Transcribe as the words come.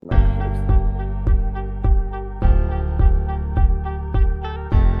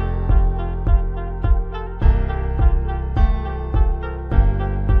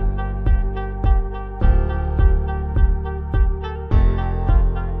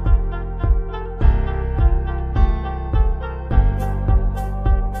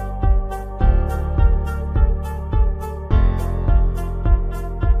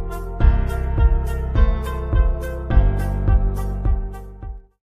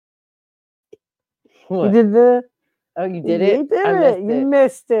What? You did the. Oh, you did You it? did I it. missed You it.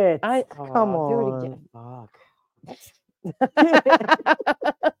 missed it. Come Do it on. again. Fuck.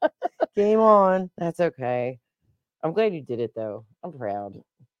 Game on. That's okay. I'm glad you did it though. I'm proud.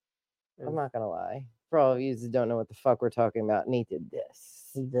 I'm not gonna lie. For all of you who don't know what the fuck we're talking about, Nate did this.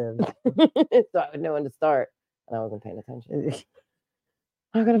 He did. So I would know when to start, and I wasn't paying attention.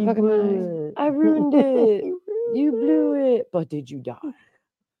 I'm You gonna fucking blew lie. it. I ruined it. You You blew it. But did you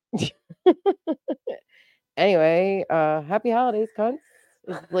die? Anyway, happy holidays, cunts.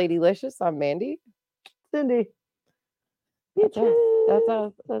 It's Lady Licious. I'm Mandy. Cindy. That's us. That's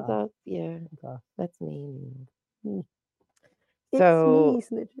us. Bitches. That's us. Yeah, Okay. that's me. It's So,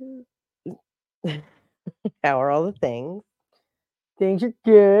 me, snitches. how are all the things? Things are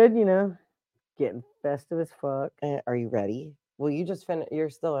good, you know. Getting festive as fuck. Are you ready? Well, you just finished. You're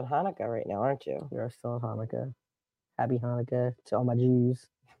still in Hanukkah right now, aren't you? We are still in Hanukkah. Happy Hanukkah to all my Jews.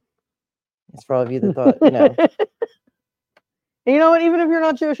 It's for all of you that thought, you know. And you know what? Even if you're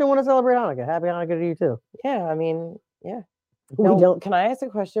not Jewish and want to celebrate Hanukkah, happy Hanukkah to you too. Yeah, I mean, yeah. We Now, don't. can I ask a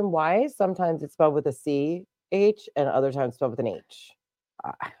question? Why sometimes it's spelled with a C-H and other times spelled with an H?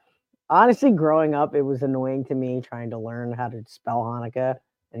 Honestly, growing up, it was annoying to me trying to learn how to spell Hanukkah,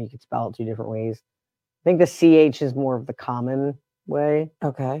 and you could spell it two different ways. I think the CH is more of the common way.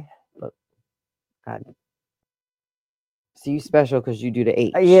 Okay. But God, So you special because you do the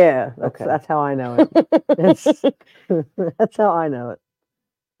H. yeah, Okay. that's how I know it. That's how I know it.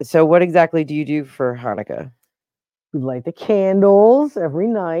 So what exactly do you do for Hanukkah? We light the candles every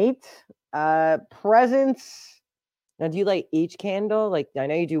night. Presents. Now, do you light each candle? Like, I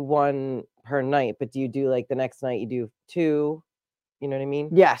know you do one per night, but do you do like the next night you do two? You know what I mean?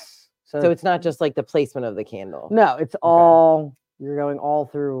 Yes. So it's not just like the placement of the candle. No, it's all, you're going all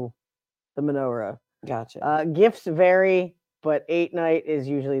through the menorah. Gotcha. Gifts vary, but 8 night is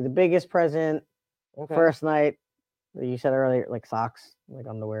usually the biggest present. Okay. First night, you said earlier, like socks, like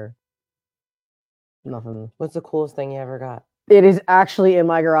underwear. Nothing. What's the coolest thing you ever got? It is actually in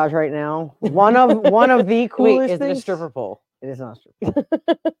my garage right now. One of the coolest Wait, is things. it a stripper pole? It is not a stripper pole.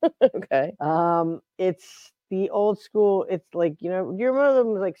 Okay. It's the old school. It's like, you know, do you remember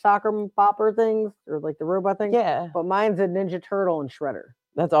them like soccer popper things or like the robot thing? Yeah. But mine's a Ninja Turtle and Shredder.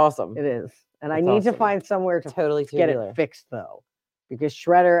 That's awesome. It is. And That's I need to awesome. find somewhere to Totally get tubular. it fixed though. Because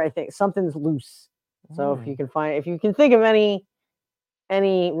Shredder, I think something's loose. So if you can think of any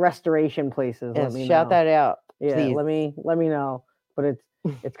restoration places, let me shout know. that out. Yeah, please. let me know. But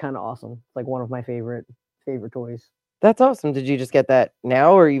it's kind of awesome. It's like one of my favorite toys. That's awesome. Did you just get that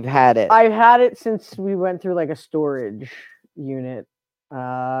now or you've had it? I've had it since we went through like a storage unit.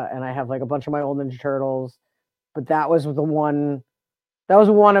 And I have like a bunch of my old Ninja Turtles. But that was one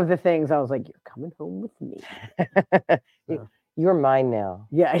of the things I was like, you're coming home with me. You're mine now.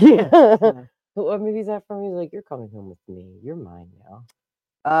 Yeah. What movie is that from? He's like, you're coming home with me. You're mine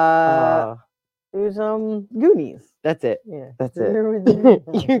now. It was Goonies. That's it. Yeah. That's it.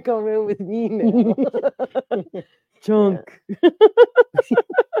 You're coming home with me now. Chunk.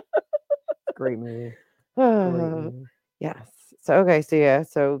 Great movie. Yes.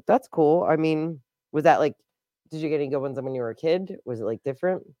 So that's cool. I mean, was that like, did you get any good ones when you were a kid? Was it like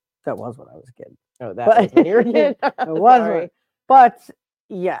different? That was when I was a kid. Oh, that was when you were a kid. It was. But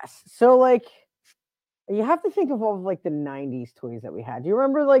yes. So like, you have to think of all of like the 90s toys that we had. Do you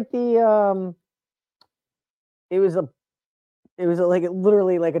remember like the it was like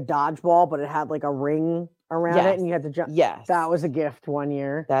literally like a dodgeball, but it had like a ring around it and you had to jump. Yes. That was a gift one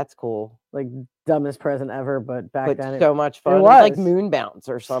year. That's cool. Like dumbest present ever, but back then so much fun. It was like Moon Bounce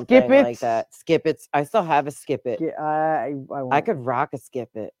or something like that. Skip It. I still have a Skip It. I could rock a Skip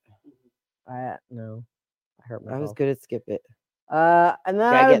It. No. I hurt myself. I was good at Skip It. And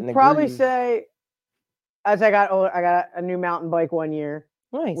then I would probably say as I got older, I got a new mountain bike one year.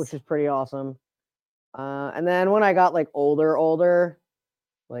 Nice. Which is pretty awesome. And then when I got like older,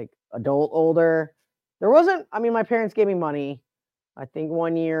 like adult older, there wasn't, I mean, my parents gave me money. I think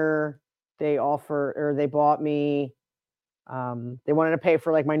one year they bought me, they wanted to pay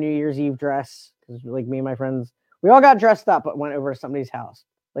for like my New Year's Eve dress. Cause like me and my friends, we all got dressed up, but went over to somebody's house.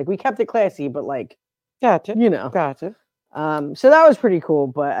 Like we kept it classy, but like, gotcha. You know, gotcha. So that was pretty cool.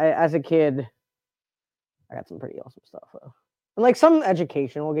 But as a kid, I got some pretty awesome stuff though. And like some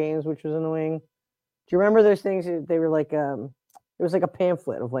educational games, which was annoying. Do you remember those things? They were like, it was like a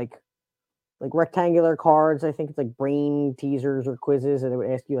pamphlet of like rectangular cards. I think it's like brain teasers or quizzes, and they would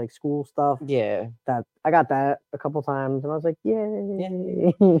ask you like school stuff. Yeah. That I got that a couple times, and I was like,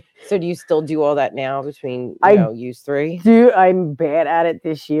 yay. So do you still do all that now between you three? I'm bad at it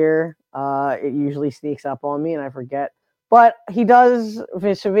this year. It usually sneaks up on me, and I forget. But he does.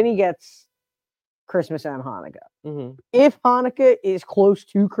 So Vinny gets Christmas and Hanukkah. Mm-hmm. If Hanukkah is close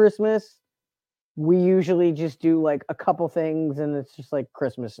to Christmas, we usually just do like a couple things, and it's just like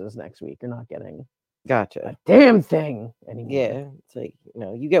Christmas is next week. You're not getting Gotcha. a damn thing anymore. Yeah, it's like,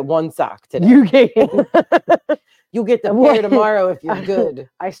 you get one sock today. You get You'll get the pair tomorrow if you're good.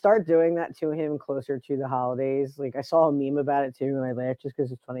 I start doing that to him closer to the holidays. Like I saw a meme about it too, and I laughed just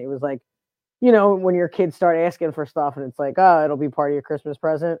because it's funny. It was like, when your kids start asking for stuff, and it's like, oh, it'll be part of your Christmas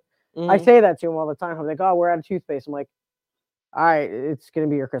present. Mm-hmm. I say that to him all the time. I'm like, oh, we're out of toothpaste. I'm like, all right, it's gonna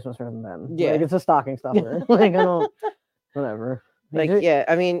be your Christmas present then. Yeah, like it's a stocking stuffer. Like I don't, whatever. Like yeah,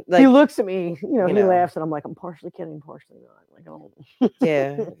 I mean, like he looks at me, he laughs, and I'm like, I'm partially kidding, partially not. Like I don't.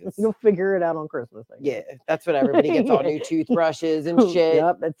 Yeah, you'll figure it out on Christmas. Yeah, that's what everybody gets. All new toothbrushes and shit.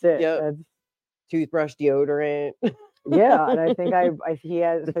 Yep, that's it. Yep. That's... Toothbrush, deodorant. Yeah, and I think he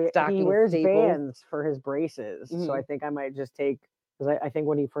wears staples. bands for his braces, so I think I might just take, because I think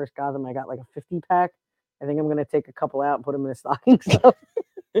when he first got them, I got like a 50-pack. I think I'm gonna take a couple out and put them in a stocking stuff.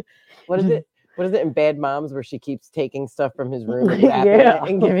 What is it? What is it in Bad Moms where she keeps taking stuff from his room and wrapping it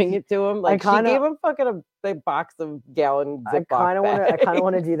and giving it to him? Like she gave him fucking a box of gallon Ziploc bags. I kind of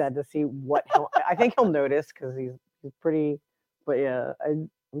want to do that to see what I think he'll notice, because he's pretty. But yeah, I'm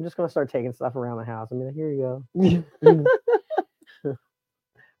just gonna start taking stuff around the house. I mean, here you go.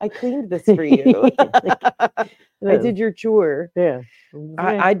 I cleaned this for you. I did your chore. Yeah.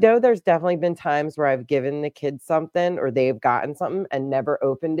 I know there's definitely been times where I've given the kids something or they've gotten something and never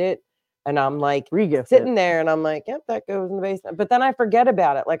opened it. And I'm like sitting there and I'm like, yep, that goes in the basement. But then I forget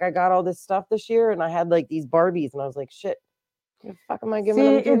about it. Like I got all this stuff this year and I had like these Barbies and I was like, shit, what the fuck am I giving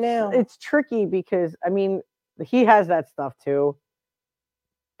them to now? It's tricky because, I mean, he has that stuff too.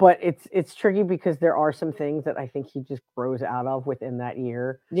 But it's tricky because there are some things that I think he just grows out of within that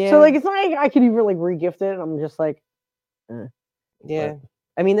year. Yeah. So like it's not like I could even like re-gift it. I'm just like, yeah. But,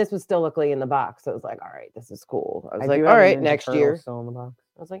 I mean, this was still luckily in the box, so it was like, all right, this is cool. I was like, all right, next year. Still in the box.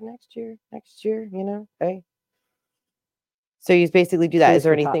 I was like, next year, hey. So you basically do that. Is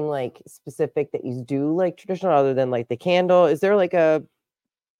there anything like specific that you do like traditional other than like the candle? Is there like a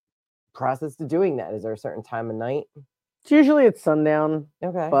process to doing that? Is there a certain time of night? It's usually at sundown.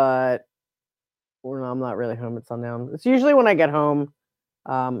 Okay. But I'm not really home at sundown. It's usually when I get home.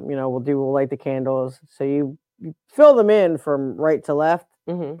 We'll light the candles. So you fill them in from right to left,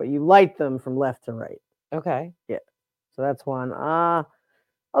 but you light them from left to right. Okay. Yeah. So that's one. Other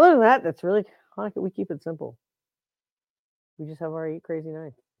than that, that's really Hanukkah. We keep it simple. We just have our 8 crazy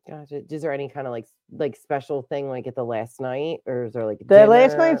nights. Gotcha. Is there any kind of like special thing like at the last night, or is there like the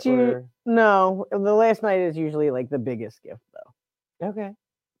last night's no? The last night is usually like the biggest gift though. Okay.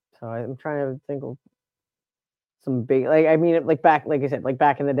 So I'm trying to think of some big, like I mean, like back, like I said, like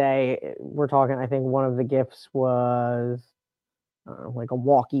back in the day, we're talking. I think one of the gifts was like a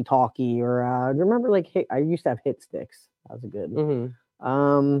walkie-talkie, or do you remember like I used to have hit sticks. That was a good.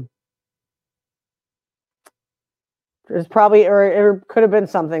 There's probably, or it could have been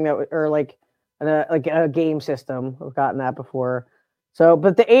something that, or like a game system. I've gotten that before. So,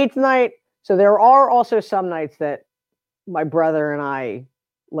 but the 8th night, so there are also some nights that my brother and I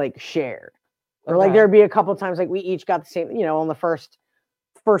like shared, or like there'd be a couple times like we each got the same. On the first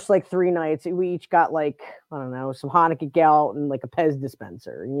like 3 nights, we each got like, I don't know, some Hanukkah gelt and like a Pez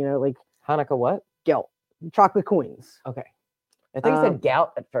dispenser. Like Hanukkah what? Gelt, chocolate coins. Okay. I think you said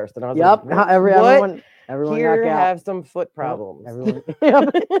gout at first, and I was like, "What? Everyone Here got gout. Have some foot problems." Everyone.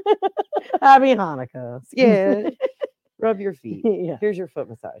 Happy Hanukkah. Yeah. Rub your feet. Yeah. Here's your foot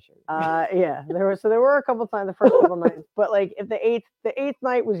massager. Yeah. There were a couple times the first couple nights, but like if the eighth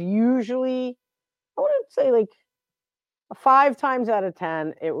night was usually, I wouldn't say like 5 times out of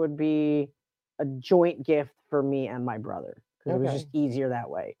 10, it would be a joint gift for me and my brother, because it was just easier that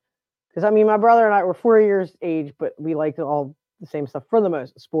way. Because I mean, my brother and I were 4 years age, but we liked all the same stuff for the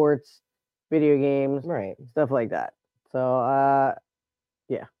most: sports, video games, right, stuff like that. So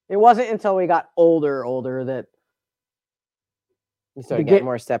yeah, it wasn't until we got older that you started getting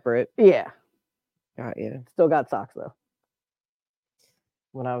more separate. Yeah, got you. Still got socks though.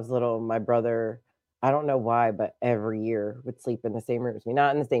 When I was little, my brother, I don't know why, but every year would sleep in the same room as me,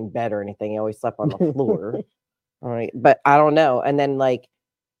 not in the same bed or anything. He always slept on the floor. All right, but I don't know. And then like,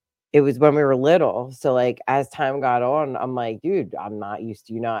 it was when we were little. So like as time got on, I'm like, dude, I'm not used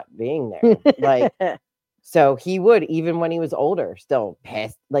to you not being there. Like, so he would, even when he was older, still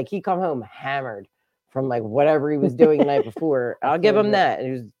pissed. Like he'd come home hammered from like whatever he was doing the night before. I'll give him that.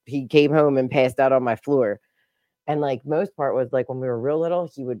 He came home and passed out on my floor. And like most part was like when we were real little,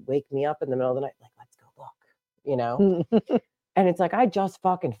 he would wake me up in the middle of the night, like, let's go look, And it's like, I just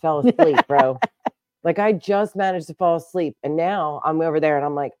fucking fell asleep, bro. Like I just managed to fall asleep, and now I'm over there and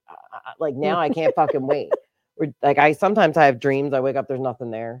I'm like, like now I can't fucking wait. Like sometimes I have dreams. I wake up, there's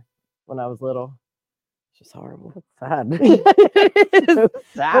nothing there. When I was little, it's just horrible. That's sad. So So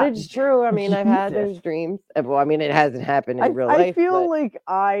sad. But it's true. I mean, I've had Jesus. those dreams. Well, I mean, it hasn't happened in real I life. feel but like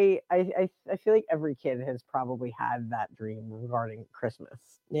I feel like every kid has probably had that dream regarding Christmas.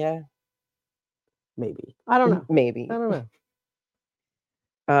 yeah, Maybe. I don't know. maybe. I don't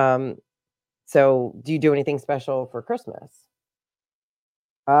know. So do you do anything special for Christmas?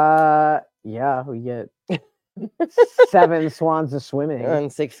 Yeah, we get 7 swans of swimming.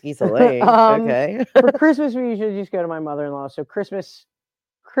 And 6 geese a laying. Okay. For Christmas, we usually just go to my mother-in-law. So Christmas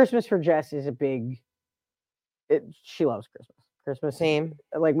for Jess is a big. She loves Christmas. Christmas, Same.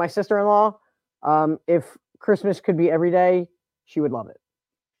 Like my sister-in-law, if Christmas could be every day, she would love it.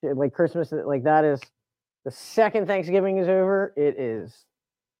 Like Christmas, like that is the second Thanksgiving is over. It is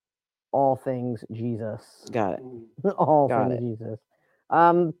all things Jesus. Got it. All Got things it. Jesus.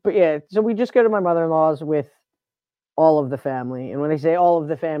 But yeah, so we just go to my mother-in-law's with all of the family, and when I say all of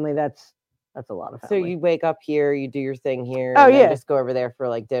the family, that's a lot of So family. you wake up here, you do your thing here. Oh, and then yeah. just go over there for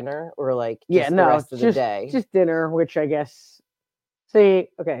like dinner, or like Yeah, just no, the rest of the just day. just dinner, which I guess. See,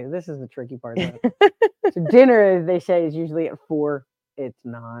 okay, this is the tricky part. Of it. So dinner, they say, is usually at 4. It's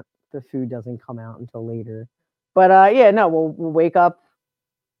not. The food doesn't come out until later. But yeah, no, we'll wake up.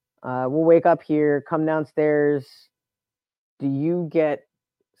 We'll wake up here, come downstairs. Do you get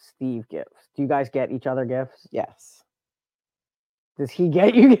Steve gifts? Do you guys get each other gifts? Yes. Does he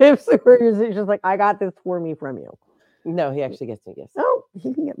get you gifts, or is it just like I got this for me from you? No, he actually gets me gifts. Oh,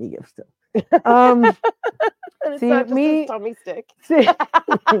 he can get me gifts too. And it's see, not just me- his tummy stick. See,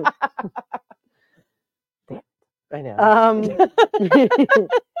 I know.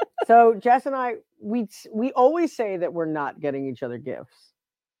 So Jess and I, we always say that we're not getting each other gifts,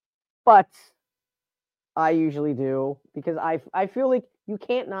 but I usually do because I feel like you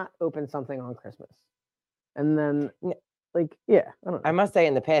can't not open something on Christmas, and then like yeah, I don't know. I must say,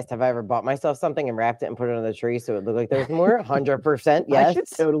 in the past, have I ever bought myself something and wrapped it and put it on the tree so it looked like there was more? 100%. Yes. I should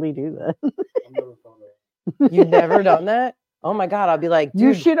totally do that. You've never done that? Oh my God. I'll be like, dude,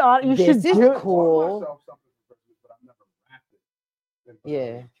 you should this should is do it. cool.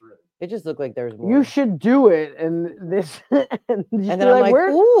 Yeah. It just looked like there was more. You should do it, and this, and then I'm like,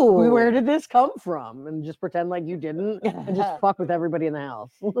 ooh. where did this come from? And just pretend like you didn't, and just fuck with everybody in the house.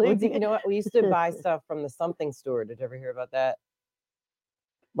 You know what? We used to buy stuff from the something store. Did you ever hear about that?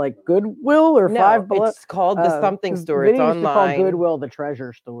 Like Goodwill or No, Five Below? it's called the something store. Vinny It's used to call online. Goodwill the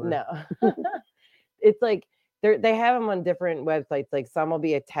treasure store. No. It's like they have them on different websites. Like some will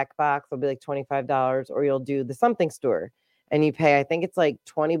be a tech box, it'll be like $25, or you'll do the something store. And you pay, I think it's like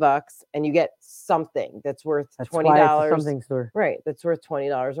 $20, and you get something that's worth $20. Why it's a something store. Right. That's worth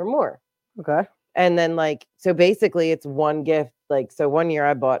 $20 or more. Okay. And then like, so basically it's one gift. Like, so one year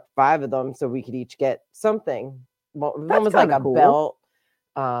I bought 5 of them so we could each get something. One was like a cool. belt.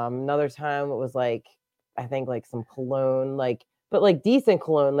 Another time it was like, I think like some cologne, like, but like decent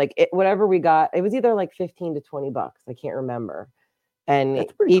cologne, like whatever we got, it was either like 15 to $20. I can't remember. And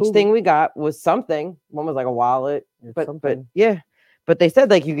each thing we got was something. One was like a wallet, but yeah. But they said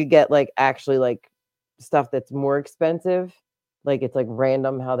like you could get like actually like stuff that's more expensive. Like it's like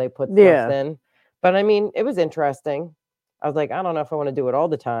random how they put stuff in. But I mean, it was interesting. I was like, I don't know if I want to do it all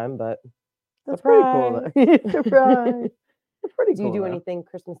the time, but that's pretty cool. Surprise. That's pretty cool. Do you do anything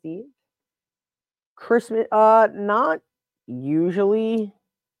Christmas Eve? Christmas, not usually.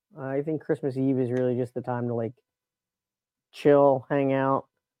 I think Christmas Eve is really just the time to like chill, hang out.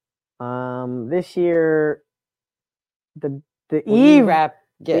 This year, the Eve wrap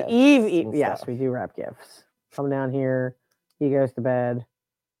gifts. The Eve, yes, we do wrap gifts. Come down here, he goes to bed,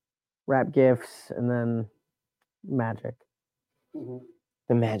 wrap gifts, and then magic.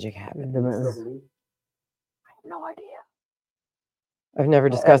 The magic happens. I have no idea. I've never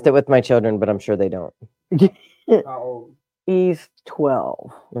discussed it with my children, but I'm sure they don't. How old? He's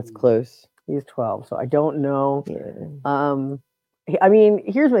 12. That's close. He's 12, so I don't know. Yeah. I mean,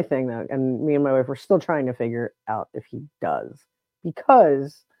 here's my thing though, and me and my wife we're still trying to figure out if he does,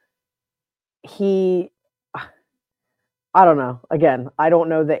 because I don't know. Again, I don't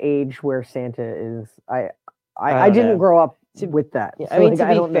know the age where Santa is. I didn't grow up with that. Yeah, so I mean,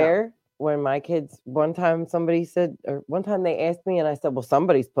 like, to be fair, when my kids, one time they asked me, and I said, "Well,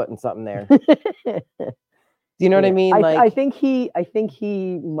 somebody's putting something there." Do you know what I mean? I think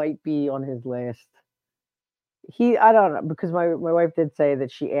he might be on his last. I don't know, because my wife did say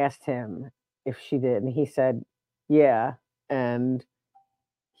that she asked him if she did, and he said, "Yeah," and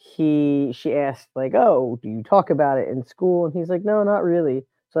she asked like, "Oh, do you talk about it in school?" And he's like, "No, not really."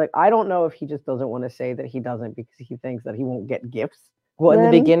 So like, I don't know if he just doesn't want to say that he doesn't because he thinks that he won't get gifts Well, in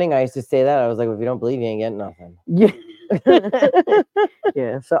the Then- beginning, I used to say that. I was like, if you don't believe, you ain't getting nothing. Yeah.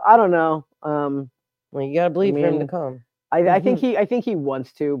 Yeah. So I don't know. Well, you gotta believe for him to mean, come. I think he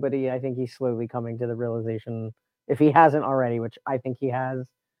wants to, but I think he's slowly coming to the realization, if he hasn't already, which I think he has,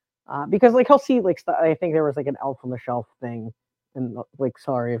 because like he'll see like I think there was like an elf on the shelf thing, and like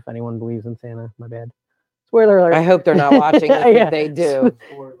sorry if anyone believes in Santa, my bad. Spoiler alert. I hope they're not watching this. Yeah. If they do,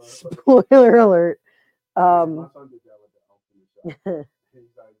 Spoiler alert. My son did that with the elf in the shop.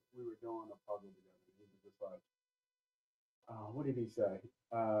 He's like, we were doing a puzzle together. He was just like, what did he say?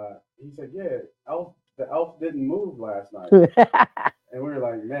 He said, yeah, the elf didn't move last night. And we were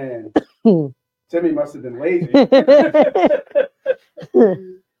like, man, Timmy must have been lazy. And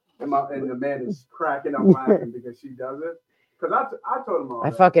the man is cracking up laughing because she does it. Because I told him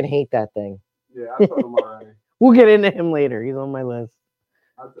already. I fucking hate that thing. Yeah, I told him already. We'll get into him later. He's on my list.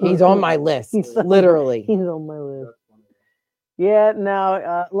 He's on my list, literally. He's on my list. Yeah,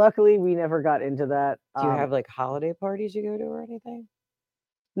 no, luckily we never got into that. Do you have like holiday parties you go to or anything?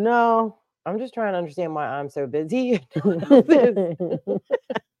 No. I'm just trying to understand why I'm so busy. No,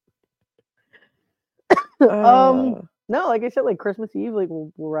 like I said, like Christmas Eve, like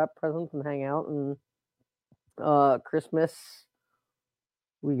we'll wrap presents and hang out, and Christmas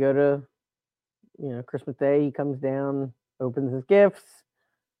we go to, Christmas Day. He comes down, opens his gifts.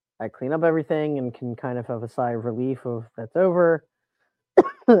 I clean up everything and can kind of have a sigh of relief of that's over.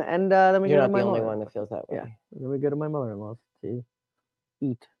 And then we You're go not to my the only mother. one that feels that way. Yeah, and then we go to my mother-in-law's to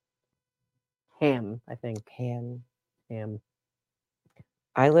eat ham. I think Ham.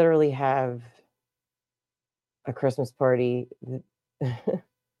 I literally have a Christmas party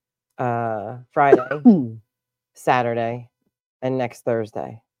Friday, Saturday, and next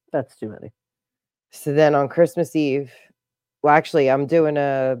Thursday. That's too many. So then on Christmas Eve, well, actually, I'm doing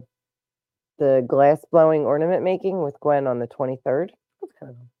the glass blowing ornament making with Gwen on the 23rd. That's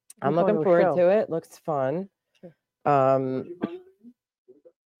kind of. I'm looking forward to it. Looks fun. Sure.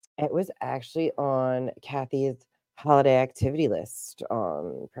 It was actually on Kathy's holiday activity list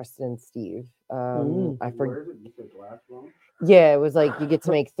on Preston and Steve. I forget. Yeah, it was like you get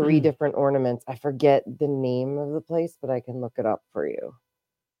to make 3 different ornaments. I forget the name of the place, but I can look it up for you.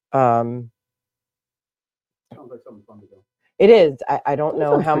 Sounds like something fun to do. It is. I don't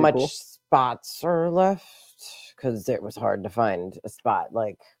know sounds how pretty much cool. spots are left because it was hard to find a spot.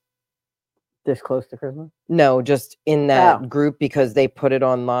 Like, This close to Christmas? no, just in that Oh. group because they put it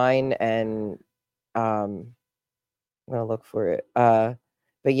online and I'm gonna look for it. But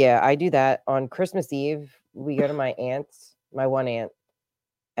yeah, I do that on Christmas Eve. We go to my aunt's, my one aunt,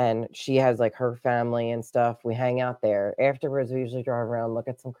 and she has like her family and stuff. We hang out there. Afterwards, we usually drive around, look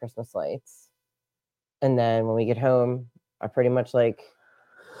at some Christmas lights. And then when we get home, I pretty much like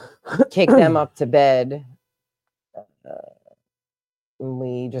kick them up to bed. And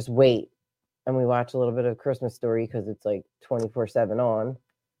we just wait and we watch a little bit of Christmas Story because it's like 24/7 on.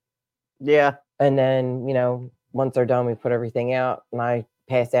 Yeah. And then, once they're done, we put everything out and I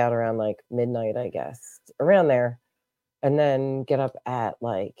pass out around like midnight, I guess, around there. And then get up at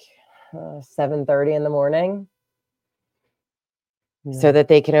like 7:30 in the morning so that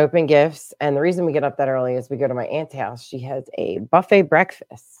they can open gifts. And the reason we get up that early is we go to my aunt's house. She has a buffet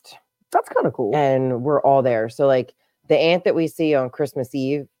breakfast. That's kind of cool. And we're all there. So like the aunt that we see on Christmas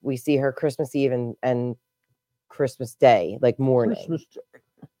Eve, we see her Christmas Eve and Christmas Day, like morning.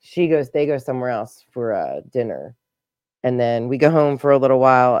 They go somewhere else for dinner. And then we go home for a little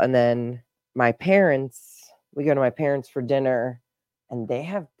while. And then we go to my parents for dinner and they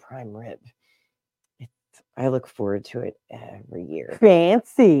have prime rib. I look forward to it every year.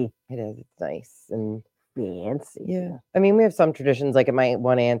 Fancy. It is. It's nice and fancy. Yeah. I mean, we have some traditions. Like at my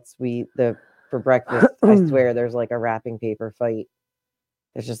one aunt's, for breakfast, I swear there's like a wrapping paper fight.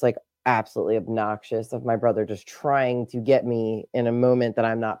 It's just like absolutely obnoxious of my brother just trying to get me in a moment that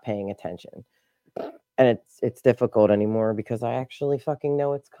I'm not paying attention. And it's difficult anymore because I actually fucking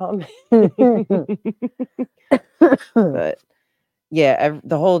know it's coming. But yeah,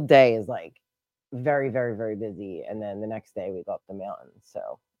 the whole day is like very, very, very busy. And then the next day we go up the mountain.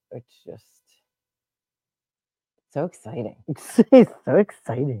 So it's just so exciting. It's so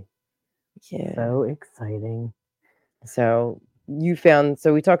exciting. Yeah. So exciting. So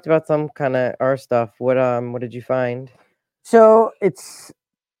so we talked about some kind of our stuff. What did you find? So it's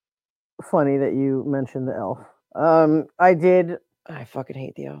funny that you mentioned the elf. I fucking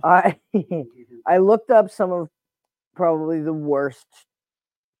hate the elf. I looked up some of probably the worst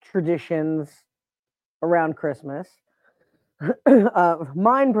traditions around Christmas.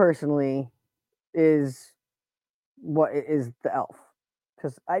 Mine personally is the elf,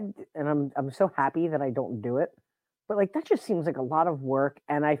 because I'm so happy that I don't do it, But like that just seems like a lot of work,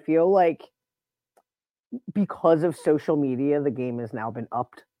 and I feel like because of social media, the game has now been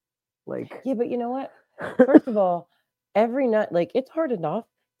upped. Like, Yeah, but you know what? First of all, every night, like it's hard enough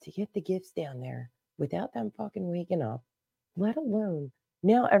to get the gifts down there without them fucking waking up, let alone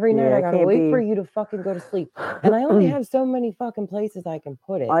now every night Yeah, I it gotta can't wait for be- you to fucking go to sleep. And I only have so many fucking places I can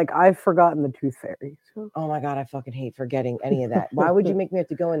put it. like I've forgotten the tooth fairy. So. Oh my God, I fucking hate forgetting any of that. Why would you make me have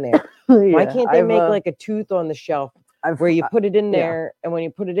to go in there? Why Yeah, can't they I've, make like a tooth on the shelf where you put it in yeah. there and when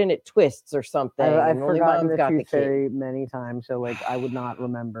you put it in, it twists or something? I've and only forgotten mom's the got the tooth key. fairy many times, so like I would not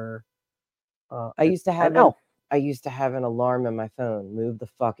remember. I used to have an elf. I used to have an alarm in my phone. Move the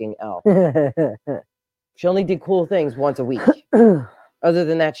fucking elf. Elf. She only did cool things once a week. Other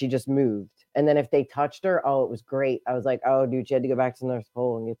than that, she just moved. And then if they touched her, oh, it was great. I was like, oh, dude, she had to go back to the North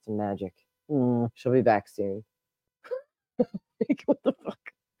Pole and get some magic. She'll be back soon. Like, what the fuck?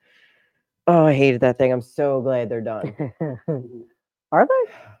 Oh, I hated that thing. I'm so glad they're done. Are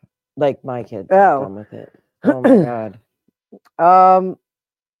they? Like my kids are done with it. Oh my God.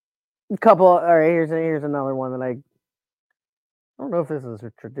 A couple. All right, here's another one that I don't know if this is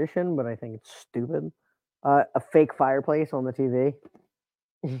a tradition, but I think it's stupid. A fake fireplace on the TV.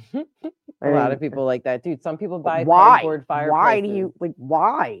 A lot of people like that, dude. Some people buy why? cardboard fireplaces. Why do you like?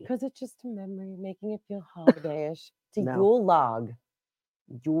 Why? Because it's just a memory, making it feel holidayish. It's a No. Yule log.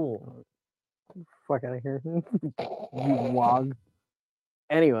 Yule. Fuck out of here. You log.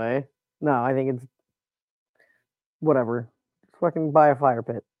 Anyway, no, I think it's whatever. Just fucking buy a fire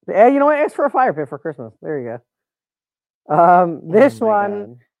pit. Yeah, you know what? Ask for a fire pit for Christmas. There you go. This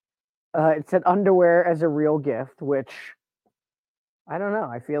one, it said underwear as a real gift, which I don't know.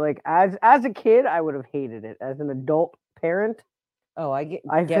 I feel like as a kid, I would have hated it. As an adult parent, oh, I get.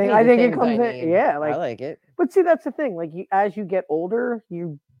 I get think me I the think it things comes I in. need. Yeah, I like it. But see, that's the thing. Like as you get older,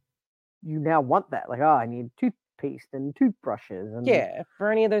 you now want that. Like, oh, I need toothpaste and toothbrushes and Yeah,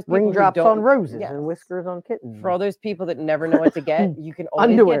 for any of those people raindrops who on don't, roses yes. and whiskers on kittens. For all those people that never know what to get, you can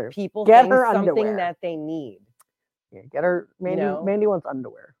always Underwear. get people Get things, her something underwear. that they need. Yeah, get her. Mandy. You know? Mandy wants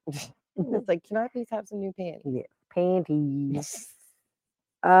underwear. It's like, can I please have some new panties? Yeah, panties.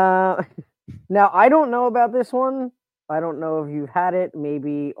 Now I don't know about this one. I don't know if you've had it.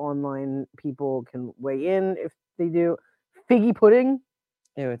 Maybe online people can weigh in if they do. Figgy pudding.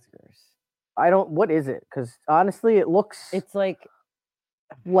 Ew, it's gross. I don't. What is it? Because honestly, it looks. It's like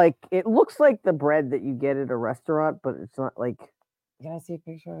it looks like the bread that you get at a restaurant, but it's not like. Can I see a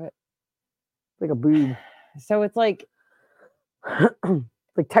picture of it? Like a boob. So it's like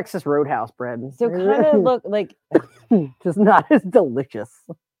like Texas Roadhouse bread. So kind of look like just not as delicious.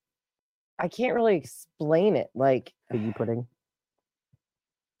 I can't really explain it. Like figgy pudding.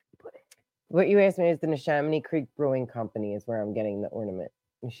 What you asked me is the Neshaminy Creek Brewing Company is where I'm getting the ornament.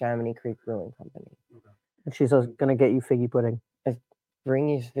 Neshaminy Creek Brewing Company. And she's gonna get you figgy pudding. I bring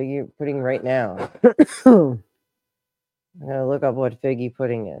you figgy pudding right now. I'm gonna look up what figgy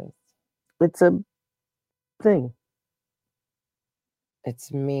pudding is. It's a thing.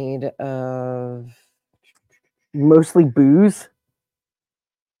 It's made of mostly booze.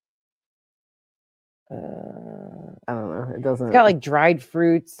 I don't know. It doesn't. It's got like dried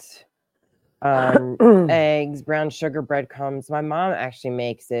fruits, eggs, brown sugar, breadcrumbs. My mom actually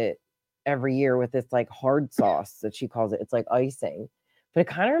makes it every year with this like hard sauce that she calls it. It's like icing, but it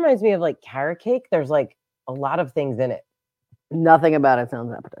kind of reminds me of like carrot cake. There's like a lot of things in it. Nothing about it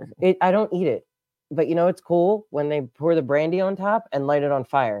sounds appetizing. I don't eat it, but you know it's cool when they pour the brandy on top and light it on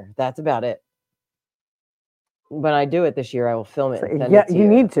fire. That's about it. When I do it this year, I will film it. And send it to you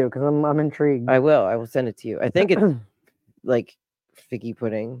need to because I'm intrigued. I will. I will send it to you. I think it's like figgy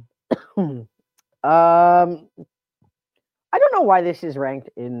pudding. I don't know why this is ranked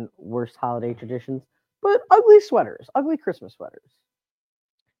in worst holiday traditions, but ugly sweaters, ugly Christmas sweaters.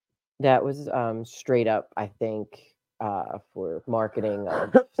 That was straight up, I think, for marketing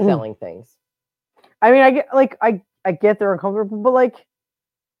of selling things. I mean, I get they're uncomfortable, but like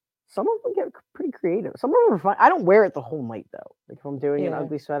some of them get pretty creative. Some of them are fun. I don't wear it the whole night though. Like if I'm doing an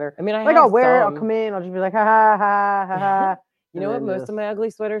ugly sweater, I mean, I'll wear it. I'll come in. I'll just be like, ha ha ha ha ha. You know what most of my ugly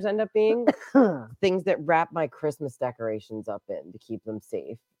sweaters end up being? Things that wrap my Christmas decorations up in to keep them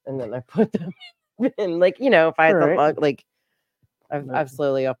safe, and then I put them in. Like if I had something like, I've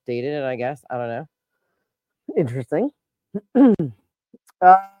slowly updated it. I guess I don't know. Interesting.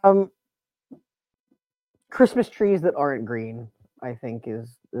 Christmas trees that aren't green, I think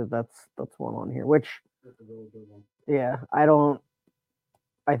that's one on here. Which, that's a really good one. Yeah,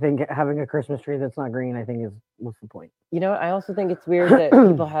 I think having a Christmas tree that's not green, I think what's the point? You know, I also think it's weird that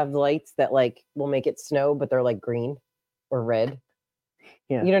people have lights that like will make it snow, but they're like green or red.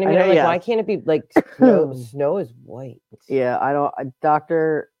 Yeah. You know what I mean? I'm like, why can't it be like snow? Snow is white. Yeah, I don't.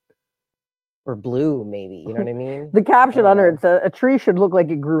 Doctor. Or blue, maybe. You know what I mean? The caption under know. it says, "A tree should look like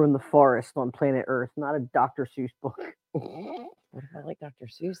it grew in the forest on planet Earth, not a Dr. Seuss book." What if I like Dr.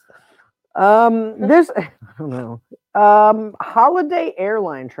 Seuss Um, this I don't know. Holiday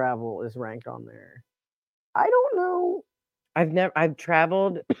airline travel is ranked on there. I don't know. I've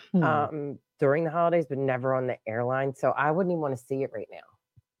traveled Hmm. during the holidays, but never on the airline. So I wouldn't even want to see it right now.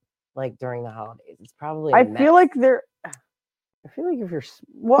 Like during the holidays. It's probably I a feel like mess. they're. I feel like if you're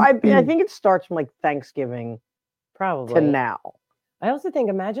well, I think it starts from like Thanksgiving to Probably. now. I also think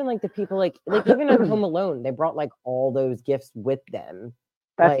imagine like the people like even on Home Alone, they brought like all those gifts with them.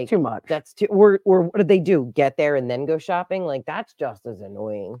 That's Like too much. that's too or what did they do? Get there and then go shopping? Like that's just as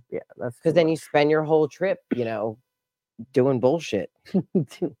annoying. Yeah, that's Because then you spend your whole trip, doing bullshit.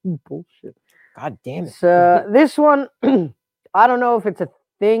 bullshit. God damn it. So this one, I don't know if it's a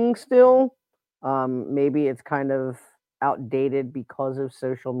thing still. Maybe it's kind of outdated because of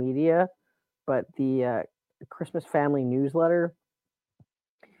social media, but the Christmas family newsletter.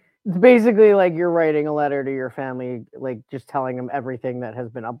 It's basically like you're writing a letter to your family, like just telling them everything that has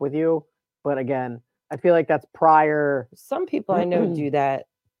been up with you. But again, I feel like that's prior. Some people I know do that.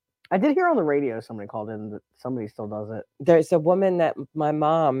 I did hear on the radio somebody called in that somebody still does it. There's a woman that my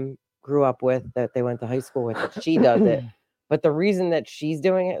mom grew up with that they went to high school with that she does it. But the reason that she's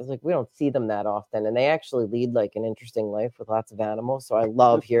doing it is like we don't see them that often, and they actually lead like an interesting life with lots of animals. So I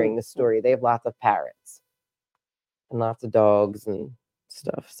love hearing the story. They have lots of parrots and lots of dogs and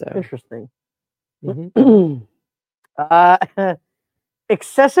stuff. So Interesting. Mhm.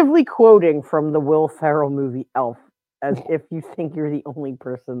 Excessively quoting from the Will Ferrell movie Elf as if you think you're the only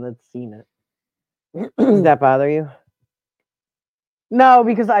person that's seen it. Does that bother you? No,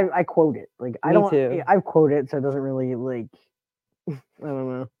 because I quote it. Like I Me don't. too. I quote it, so it doesn't really like. I don't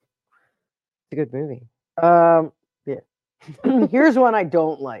know. It's a good movie. Yeah. Here's one I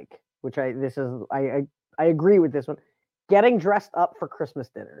don't like, which I agree with this one. Getting dressed up for Christmas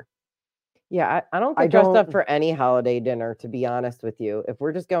dinner. Yeah, I don't I get dressed up don't- for any holiday dinner, to be honest with you. If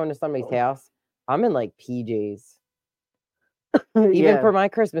we're just going to somebody's house, I'm in like PJs. Even Yeah. for my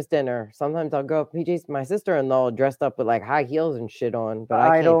Christmas dinner, sometimes I'll go up PJs. My sister-in-law dressed up with like high heels and shit on, but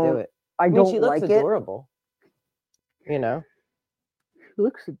I can't do it. I mean, don't she looks like it. adorable. She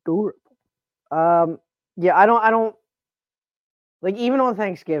looks adorable. Yeah, I don't like even on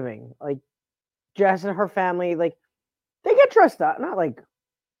Thanksgiving, like Jess and her family, like they get dressed up, not like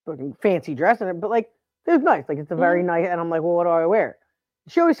fucking fancy dress in it, but like it's nice. Like it's a very nice, and I'm like, well, what do I wear?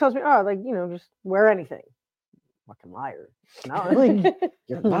 She always tells me, oh, like just wear anything. Fucking liar. No, like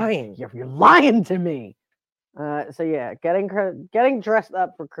You're lying. You're lying to me. So yeah, getting dressed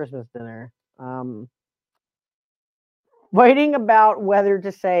up for Christmas dinner. Fighting about whether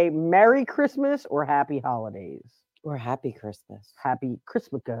to say Merry Christmas or Happy Holidays. Or Happy Christmas. Happy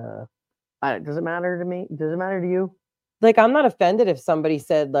Christmas. Does it matter to me? Does it matter to you? Like, I'm not offended if somebody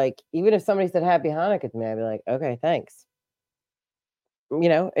said, like, even if somebody said Happy Hanukkah to me, I'd be like, okay, thanks.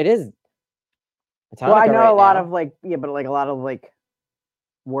 It is. It's Hanukkah Well, I know right a lot now. of but like a lot of like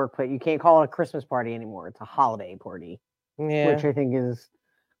workplace. You can't call it a Christmas party anymore. It's a holiday party, Yeah. which I think is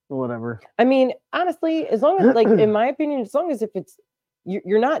whatever. I mean, honestly, as long as, like, in my opinion, as long as if it's,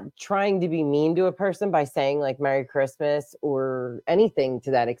 you're not trying to be mean to a person by saying like Merry Christmas or anything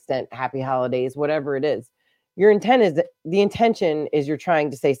to that extent, Happy Holidays, whatever it is. The intention is you're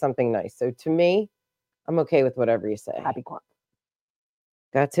trying to say something nice. So to me, I'm okay with whatever you say. Happy Kwanzaa.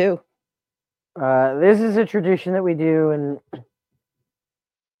 Got to. This is a tradition that we do, and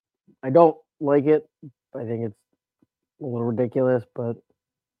I don't like it. I think it's a little ridiculous, but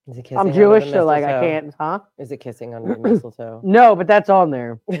Is it kissing I'm under Jewish, the so like I mistletoe? can't, huh? Is it kissing under the mistletoe? No, but that's on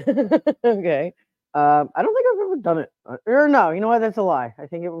there. Okay. I don't think I've ever done it. Or no, you know what? That's a lie. I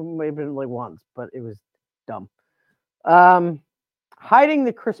think it may have been like once, but it was dumb. Hiding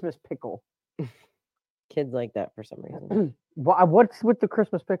the Christmas pickle. Kids like that for some reason. What's with the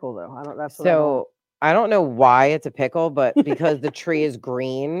Christmas pickle though? I don't. That's what So I don't know why it's a pickle, but because the tree is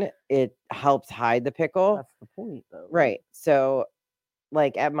green, it helps hide the pickle. That's the point, though. Right. So,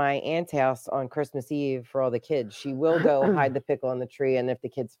 like at my aunt's house on Christmas Eve for all the kids, she will go hide the pickle on the tree, and if the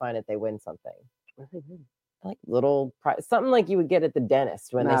kids find it, they win something. Like little something like you would get at the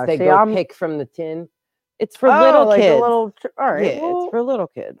dentist when they say go pick from the tin. It's for little like kids. all right. Yeah, it's for little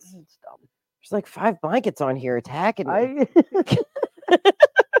kids. It's dumb. There's like 5 blankets on here attacking me.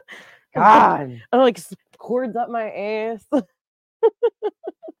 God. I'm like cords up my ass.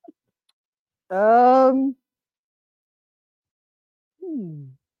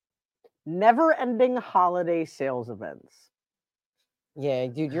 Never-ending holiday sales events. Yeah,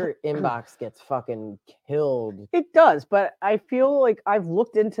 dude, your inbox gets fucking killed. It does, but I feel like I've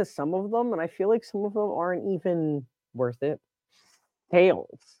looked into some of them, and I feel like some of them aren't even Worth it.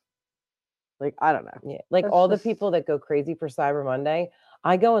 sales. Like, I don't know. Yeah, like That's all the just- people that go crazy for Cyber Monday,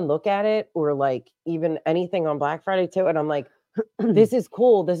 I go and look at it, or like even anything on Black Friday too, and I'm like, this is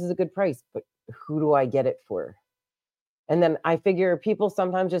cool, this is a good price, but who do I get it for? And then I figure people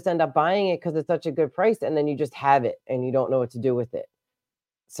sometimes just end up buying it because it's such a good price, and then you just have it and you don't know what to do with it.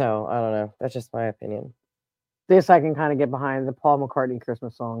 So I don't know. That's just my opinion. This I can kind of get behind, the Paul McCartney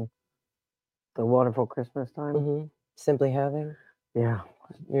Christmas song, "The Wonderful Christmas Time." Mm-hmm. Simply having. Yeah.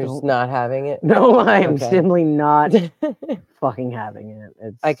 You're just not having it. No, I am Okay. simply not fucking having it.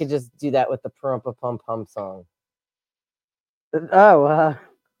 It's I could just do that with the Prumpa Pum Pum song. was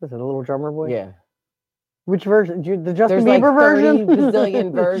it a Little Drummer Boy? Yeah. Which version? The Justin There's Bieber like 30 version?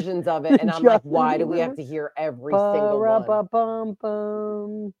 bazillion versions of it, and I'm like, Justin why do we have Bieber? to hear every single one?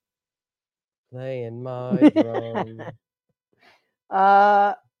 Ba-ra-ba-bum-bum. Playing my drum.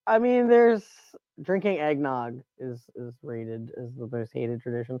 I mean, there's drinking eggnog is rated as the most hated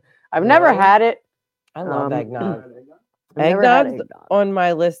tradition. I've never Really? had it. I love eggnog. I've never had Eggnog's eggnog. on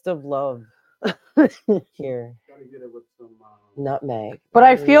my list of love here. Gotta get it with some Nutmeg. But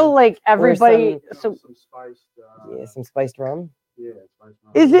I feel like everybody. some- some spiced Yeah, some spiced rum. yeah, spiced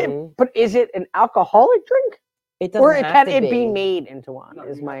rum. Is it? Mhm. But is it an alcoholic drink, It doesn't or have can to it be be made into one? No,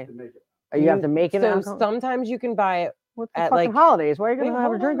 Is you my have to make it. you have to make it. So alcohol? sometimes you can buy it. What the at, fucking like- holidays? Why are you Wait, gonna have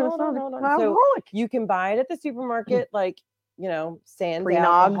a hold drink on, and it's hold not on, hold on. So- alcoholic? You can buy it at the supermarket, like, sans Pre-nogged.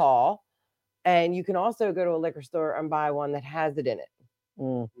 alcohol. And you can also go to a liquor store and buy one that has it in it.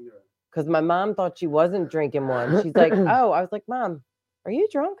 Mm. Yeah. Because my mom thought she wasn't drinking one. She's like, oh, I was like, Mom, are you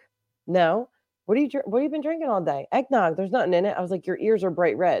drunk? No. What have you been drinking all day? Eggnog. There's nothing in it. I was like, your ears are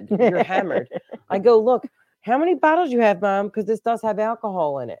bright red. You're hammered. I go, look, how many bottles you have, Mom? Because this does have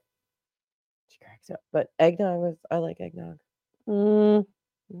alcohol in it. She cracks up. But eggnog I like eggnog. Mm.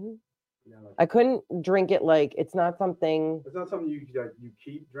 Mhm. Yeah, like, I couldn't drink it like it's not something. it's not something you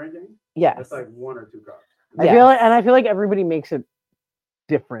keep drinking. Yes. It's like 1 or 2 cups. I feel like everybody makes it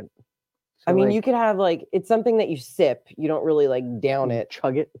different. I So, mean, like, you could have like it's something that you sip. You don't really like down you it.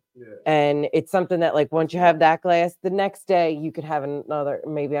 chug it. Yeah. And it's something that like once you have that glass, the next day you could have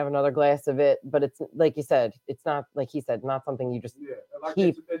maybe have another glass of it. But it's like you said, it's not like he said, not something you just Yeah. Like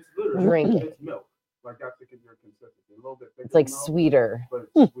keep it's literally drinking. it's milk. Like that's your consistency. A little bit thicker. It's like milk, sweeter. but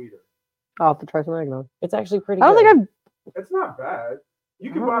it's sweeter. I'll have to try some eggnog. It's actually pretty I don't good. think It's not bad.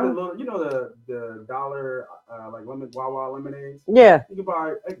 You can I buy the don't little, the dollar like Wawa lemonades. Yeah, You can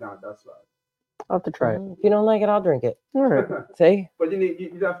buy eggnog. That's right. I'll have to try it. If you don't like it, I'll drink it. All right. See? But you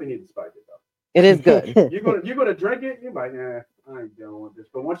definitely need to spike it though. It is good. You're gonna drink it. You're like, I ain't dealing with this.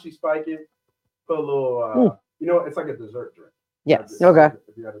 But once you spike it, put a little, it's like a dessert drink. Yes. Okay.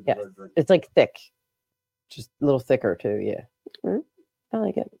 If you had a Yes. dessert drink. It's like thick. Just a little thicker too, yeah. Mm. I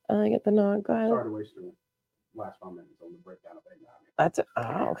like it. I like it. The nog. Go ahead. Sorry to waste your last 5 minutes on the breakdown of eggnog. That's it.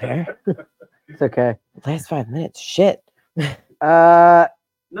 Oh, okay. It's okay. Last 5 minutes. Shit. No.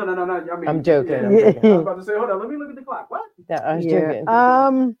 I mean, I'm joking. I'm I joking. was about to say, hold on, let me look at the clock. What? Yeah, I was Yeah. joking. I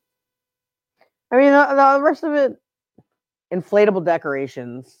mean, the rest of it, inflatable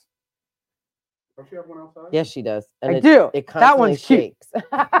decorations. Don't you have one outside? Yes, she does. I do. It That one's constantly cute. shakes.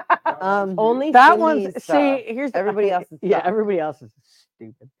 Only That Cindy's one's stuff. here's Everybody else's Yeah, stuff. everybody else is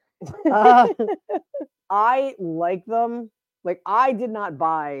stupid. I like them. Like, I did not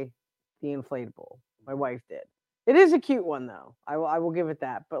buy the inflatable. My wife did. It is a cute one though. I will give it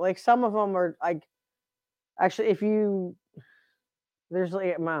that. But like some of them are like, actually, there's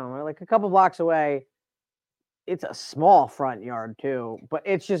like, I don't know, like a couple blocks away. It's a small front yard too, but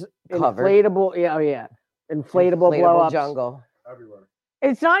it's just Covered. inflatable. Yeah, oh yeah, inflatable blow ups. jungle. Everywhere.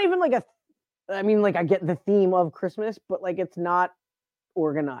 It's not even like I mean, like I get the theme of Christmas, but like it's not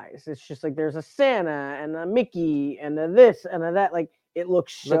organized. It's just like there's a Santa and a Mickey and a this and a that. Like it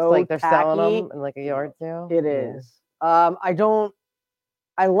looks so Looks like they're selling tacky. them in like a yard sale. It Yeah. is.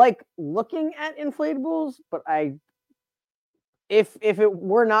 I like looking at inflatables, but if it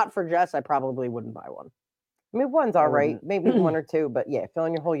were not for Jess, I probably wouldn't buy one. I mean, one's all right, maybe 1 or 2, but yeah,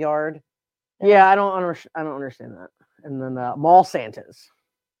 filling your whole yard. Yeah, I don't understand that. And then mall Santas.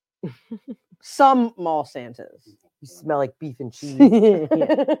 Some mall Santas. You smell like beef and cheese.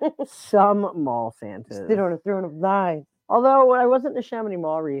 Yeah. Some mall Santas. Sit on a throne of lies. Although when I wasn't in the Chamonix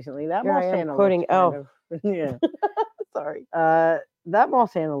Mall recently, that Here mall I am Santa quoting looked kind of, yeah. Sorry. That mall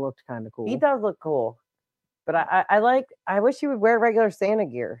Santa looked kind of cool. He does look cool, but I wish he would wear regular Santa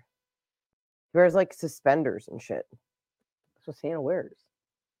gear. He wears like suspenders and shit. That's what Santa wears.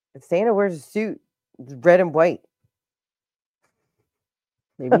 And Santa wears a suit, it's red and white.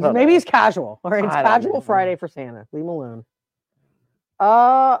 Maybe he's casual. All right, it's I don't casual know. Friday for Santa. Leave him alone.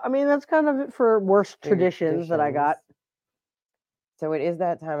 I mean, that's kind of it for worst traditions that I got. So it is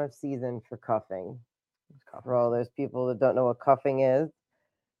that time of season for cuffing. For all those people that don't know what cuffing is,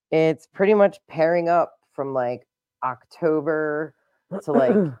 it's pretty much pairing up from like October to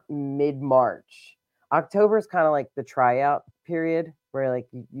like mid-March. October is kind of like the tryout period where like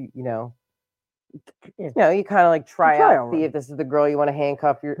you know you kind of like try out, see if this is the girl you want to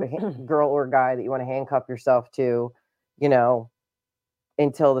handcuff your girl or guy that you want to handcuff yourself to, you know,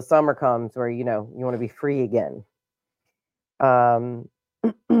 until the summer comes where you know you want to be free again.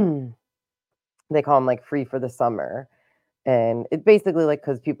 They call them like free for the summer. And it's basically like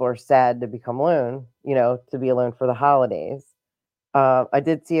because people are sad to become alone, you know, to be alone for the holidays. I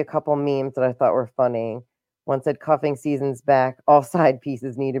did see a couple memes that I thought were funny. One said, "Cuffing season's back. All side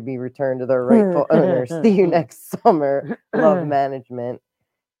pieces need to be returned to their rightful owners. See you next summer. Love management."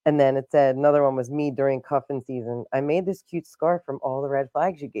 And then it said, another one was me during cuffing season. "I made this cute scarf from all the red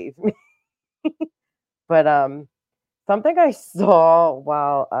flags you gave me." But something I saw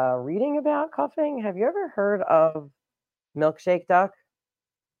while reading about cuffing. Have you ever heard of milkshake duck?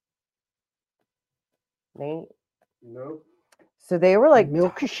 Nate? Nope. So they were like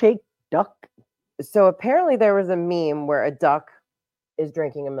milkshake duck. So apparently there was a meme where a duck is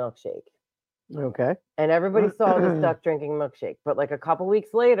drinking a milkshake. Okay. And everybody saw this duck drinking a milkshake. But like a couple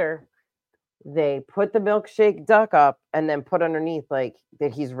weeks later, they put the milkshake duck up and then put underneath like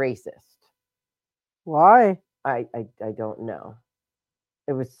that he's racist. Why? I don't know.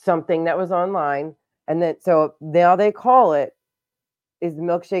 It was something that was online. And then so now they call it is the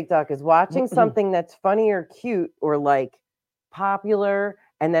milkshake duck is watching something that's funny or cute or like popular,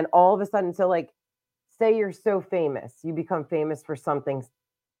 and then all of a sudden, so like say you're so famous, you become famous for something,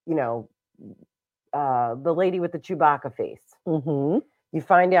 you know, the lady with the Chewbacca face. Mm-hmm. You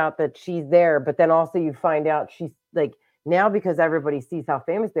find out that she's there, but then also you find out she's like now because everybody sees how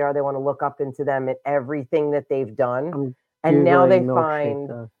famous they are, they want to look up into them and everything that they've done. And now they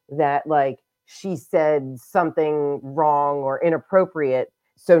find that like she said something wrong or inappropriate.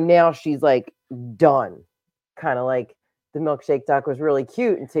 So now she's like done. Kind of like the milkshake duck was really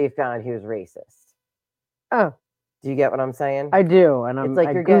cute until you found he was racist. Oh. Do you get what I'm saying? I do. And it's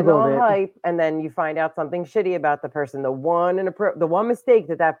like you're getting all hype and then you find out something shitty about the person. The one mistake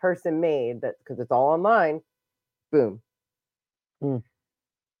that person made, that because it's all online, boom. Mm.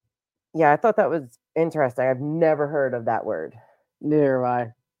 Yeah, I thought that was interesting. I've never heard of that word. Neither have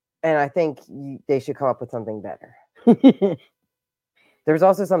I. And I think they should come up with something better. There's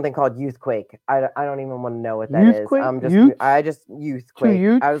also something called youthquake. I don't even want to know what that is. I just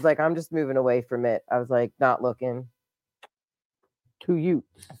youthquake. I was like, I'm just moving away from it. I was like, not looking. To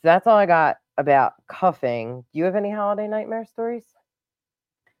youths. So that's all I got about cuffing. Do you have any holiday nightmare stories?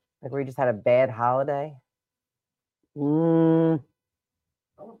 Like where you just had a bad holiday? I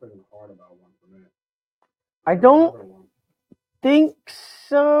was thinking hard about one for me. I don't think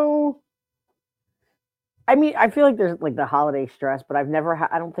so. I mean, I feel like there's like the holiday stress, but I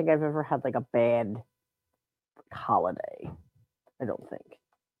don't think I've ever had like a bad holiday. I don't think.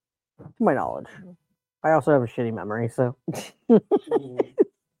 To my knowledge. I also have a shitty memory, so you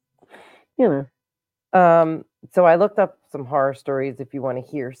know. So I looked up some horror stories if you want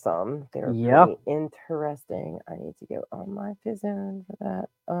to hear some. They're pretty interesting. I need to go on my Fizzone for that.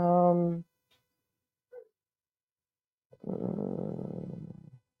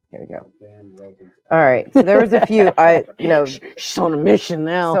 Here we go. All right. So there was a few. She's on a mission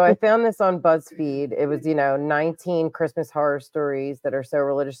now. So I found this on BuzzFeed. It was 19 Christmas horror stories that are so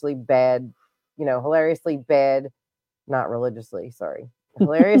religiously bad, hilariously bad, not religiously. Sorry,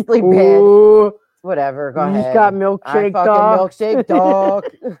 hilariously bad. Whatever. Go ahead. You just got milkshake dog. Milkshake dog.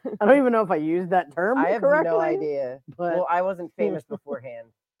 I don't even know if I used that term I have correctly. no idea. But well, I wasn't famous beforehand.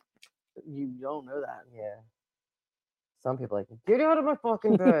 You don't know that. Yeah. Some people are like, get out of my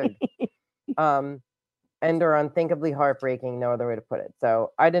fucking bed. And they're unthinkably heartbreaking. No other way to put it.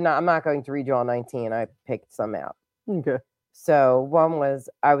 So I'm not going to read you all 19. I picked some out. Okay. So one was,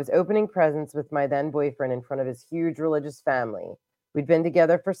 I was opening presents with my then boyfriend in front of his huge religious family. We'd been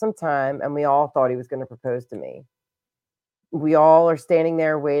together for some time and we all thought he was going to propose to me. We all are standing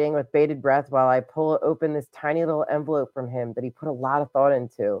there waiting with bated breath while I pull open this tiny little envelope from him that he put a lot of thought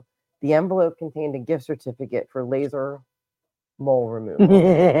into. The envelope contained a gift certificate for laser mole removal.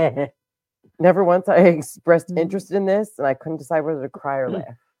 Never once I expressed interest in this, and I couldn't decide whether to cry or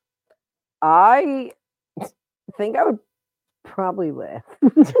laugh. I think I would probably laugh.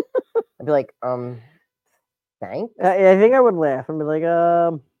 I'd be like, thanks? I think I would laugh and be like,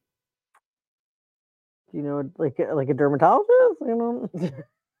 you know, like a dermatologist? You know,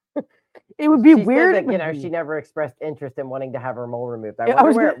 it would be She weird. said that, you know, she never expressed interest in wanting to have her mole removed. I Yeah,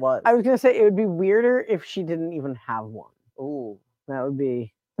 wonder where it was. I was gonna say it would be weirder if she didn't even have one. Ooh, That would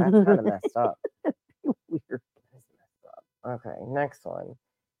be that's kind of messed up. weird. That's messed up. Okay, next one.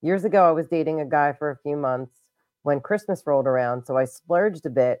 Years ago, I was dating a guy for a few months when Christmas rolled around, so I splurged a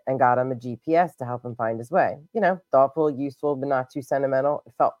bit and got him a GPS to help him find his way. You know, thoughtful, useful, but not too sentimental.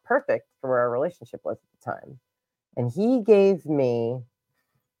 It felt perfect for where our relationship was at the time. And he gave me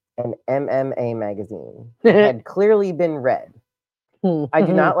an MMA magazine. It had clearly been read. I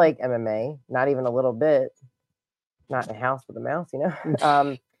do not like MMA, not even a little bit. Not in a house with a mouse, you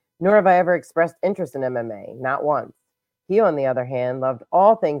know. Nor have I ever expressed interest in MMA, not once. He, on the other hand, loved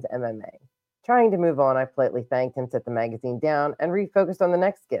all things MMA. Trying to move on, I politely thanked him, set the magazine down, and refocused on the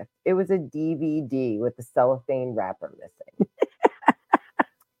next gift. It was a DVD with the cellophane wrapper missing.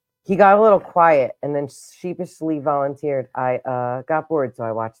 He got a little quiet and then sheepishly volunteered, I got bored, so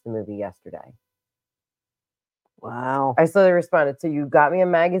I watched the movie yesterday. Wow. I slowly responded, so you got me a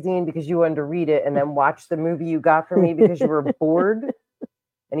magazine because you wanted to read it and then watch the movie you got for me because you were bored?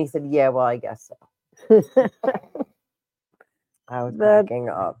 And he said, yeah, well, I guess so. I was cracking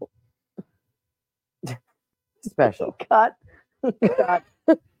up. Special. Cut.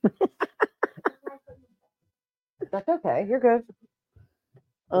 That's okay. You're good.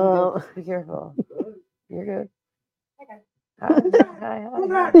 You're good. Just be careful. You're good. Hi.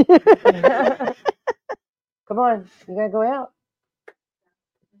 Come on. You gotta go out.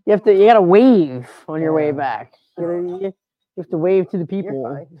 You gotta wave on your way Yeah. back. You have to wave to the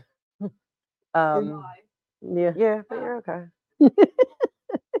people. You're fine. Yeah, but you're okay.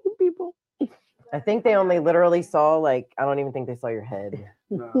 People. I think they only literally saw, like, I don't even think they saw your head.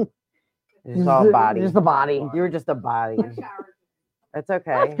 No. They just saw a body. Just the body. You were just a body. That's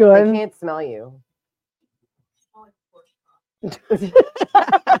okay. That's good. They can't smell you.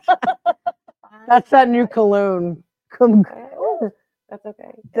 That's that new cologne. That's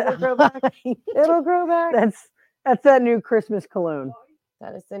okay. It'll grow back. It'll grow back. That's that new Christmas cologne.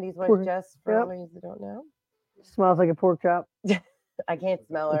 That is Cindy's wife, Pork- Jess, for yep. those that don't know. Smells like a pork chop. I can't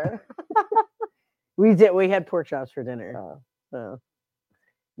smell her. We had pork chops for dinner. So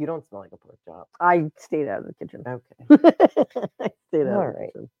You don't smell like a pork chop. I stayed out of the kitchen. Okay. I stayed out All of the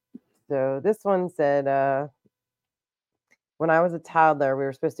right. kitchen. So this one said, when I was a toddler, we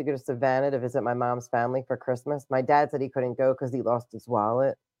were supposed to go to Savannah to visit my mom's family for Christmas. My dad said he couldn't go because he lost his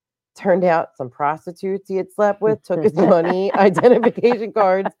wallet. Turned out some prostitutes he had slept with took his money, identification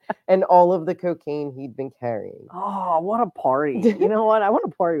cards, and all of the cocaine he'd been carrying. Oh, what a party. You know what? I want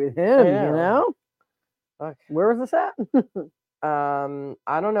to party with him, you know? Okay. Where was this at?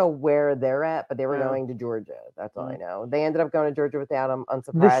 I don't know where they're at, but they were going to Georgia. That's all I know. They ended up going to Georgia without him,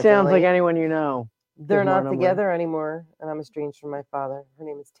 unsurprisingly. This sounds like anyone you know. They're not together anymore, and I'm estranged from my father. Her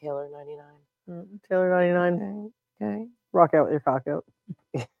name is Taylor 99. Taylor 99. Okay. Rock out with your cock out.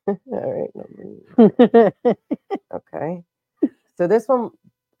 All right. Okay. So this one,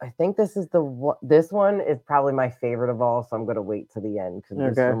 I think this is the one. This one is probably my favorite of all, so I'm going to wait to the end because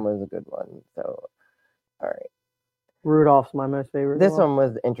this one was a good one. So, all right. Rudolph's my most favorite. This one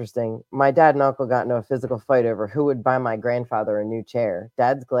was interesting. My dad and uncle got into a physical fight over who would buy my grandfather a new chair.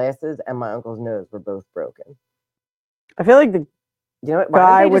 Dad's glasses and my uncle's nose were both broken. I feel like the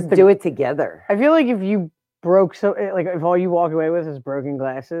guy would do it together. I feel like if you broke if all you walk away with is broken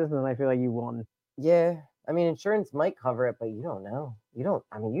glasses, then I feel like you won. Yeah. I mean, insurance might cover it, but you don't know.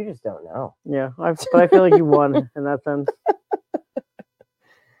 You just don't know. Yeah. But I feel like you won in that sense.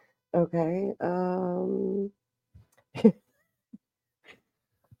 Okay.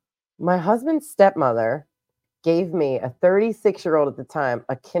 My husband's stepmother gave me, a 36-year-old at the time,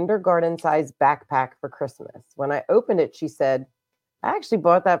 a kindergarten-sized backpack for Christmas. When I opened it, she said, I actually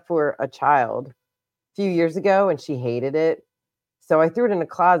bought that for a child a few years ago, and she hated it. So I threw it in a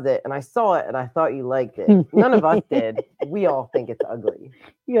closet, and I saw it, and I thought you liked it. None of us did. We all think it's ugly.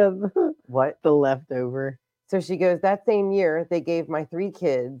 Yeah. What? The leftover. So she goes, that same year, they gave my 3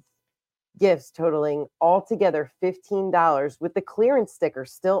 kids gifts totaling altogether $15 with the clearance sticker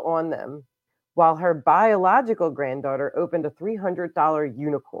still on them, while her biological granddaughter opened a $300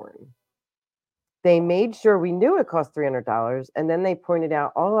 unicorn. They made sure we knew it cost $300, and then they pointed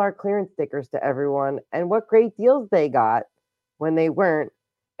out all our clearance stickers to everyone and what great deals they got when they weren't,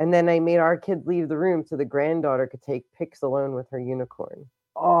 and then they made our kids leave the room so the granddaughter could take pics alone with her unicorn.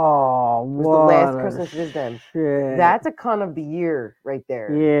 Oh, it was the last Christmas with them. Shit. That's a con of the year right there.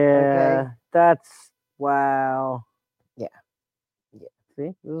 Yeah, okay? That's wow. Yeah. See,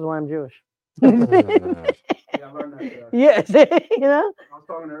 this is why I'm Jewish. Yeah, I learned that today. Yes, you know. I was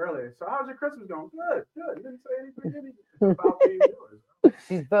talking to her earlier. So how's your Christmas going? Good, good. You didn't say anything about being Jewish.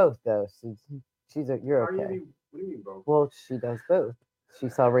 She's both though. You're How do you okay. mean? What do you mean both? Well, she does both. She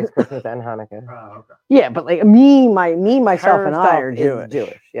celebrates Christmas and Hanukkah. Oh, okay. Yeah, but like myself, and I are Herself is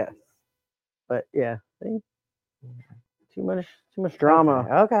Jewish. yes. But yeah, see? too much drama.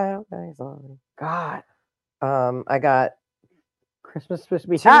 Okay. Sorry. God, I got Christmas is supposed to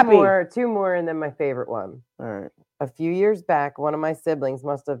be two happy. more, and then my favorite one. All right. A few years back, one of my siblings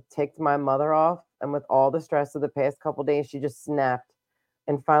must have ticked my mother off, and with all the stress of the past couple days, she just snapped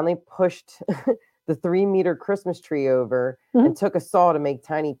and finally pushed the 3-meter Christmas tree over and took a saw to make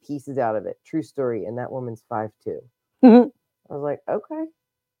tiny pieces out of it. True story. And that woman's 5'2". Mhm. I was like, okay.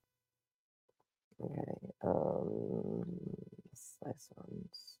 This last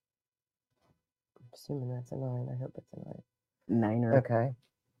one's. I'm assuming that's a 9. I hope it's a 9. Niner. Okay.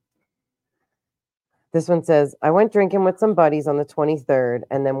 This one says, I went drinking with some buddies on the 23rd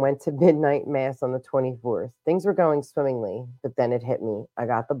and then went to midnight mass on the 24th. Things were going swimmingly, but then it hit me. I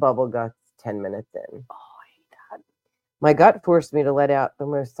got the bubble guts 10 minutes in. Oh, I hate that. My gut forced me to let out the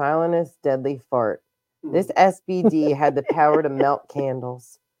most silentest, deadly fart. This SBD had the power to melt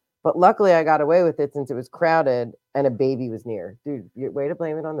candles. But luckily, I got away with it since it was crowded and a baby was near. Dude, way to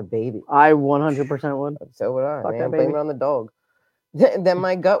blame it on the baby. I 100% would. So would I, Fuck man. that Blame baby. it on the dog. Then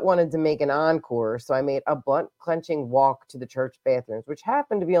my gut wanted to make an encore, so I made a blunt-clenching walk to the church bathrooms, which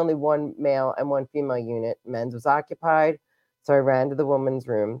happened to be only one male and one female unit. Men's was occupied, so I ran to the woman's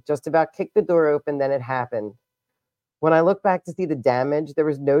room. Just about kicked the door open, then it happened. When I looked back to see the damage, there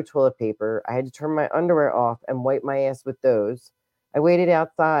was no toilet paper. I had to turn my underwear off and wipe my ass with those. I waited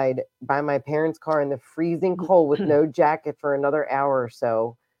outside by my parents' car in the freezing cold with no jacket for another hour or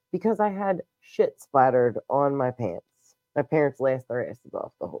so because I had shit splattered on my pants. My parents laughed their asses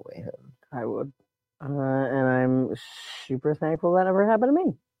off the whole way home. I would. And I'm super thankful that never happened to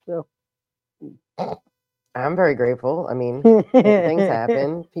me. So I'm very grateful. I mean, things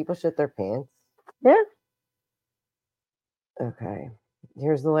happen. People shit their pants. Yeah. Okay.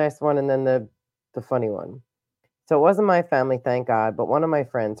 Here's the last one and then the funny one. So it wasn't my family, thank God, but one of my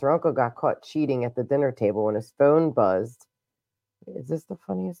friends, her uncle got caught cheating at the dinner table when his phone buzzed. Is this the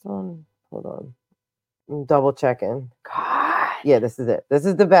funniest one? Hold on. I'm double checking. God. Yeah, this is it. This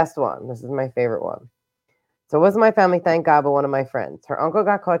is the best one. This is my favorite one. So it wasn't my family, thank God, but one of my friends. Her uncle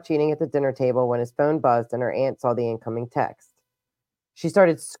got caught cheating at the dinner table when his phone buzzed and her aunt saw the incoming text. She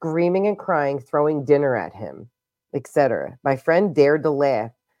started screaming and crying, throwing dinner at him, etc. My friend dared to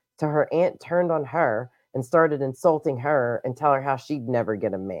laugh, so her aunt turned on her and started insulting her and tell her how she'd never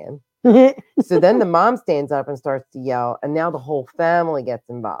get a man. So then the mom stands up and starts to yell, and now the whole family gets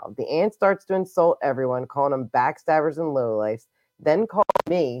involved. The aunt starts to insult everyone, calling them backstabbers and lowlifes, then calls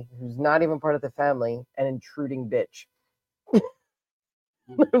me, who's not even part of the family, an intruding bitch.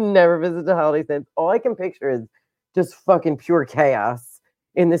 I've never visited a holiday since. All I can picture is just fucking pure chaos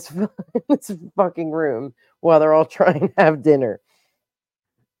in this fucking room while they're all trying to have dinner.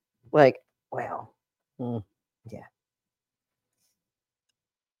 Like, wow. Yeah.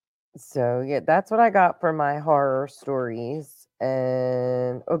 So yeah, that's what I got for my horror stories.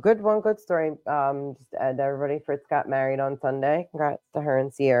 And a good story. Just to add to everybody, Fritz got married on Sunday. Congrats to her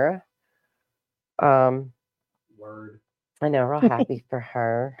and Sierra. Word. I know, we're all happy for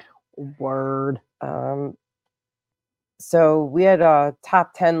her. Word. So we had a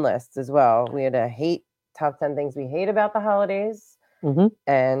top 10 list as well. We had top 10 things we hate about the holidays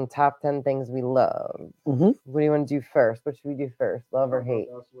and top 10 things we love. What do you want to do first? What should we do first? Love or hate?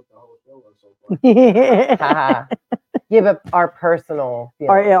 That's what the whole show was so far. Yeah, but our personal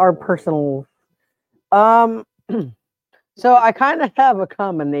feelings. Our personal. So I kind of have a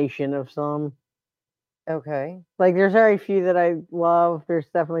combination of some. Okay. Like there's very few that I love. There's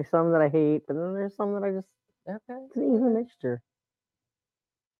definitely some that I hate, but then there's some that I just it's an even mixture.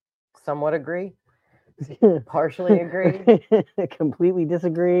 Somewhat agree. Partially agree. Completely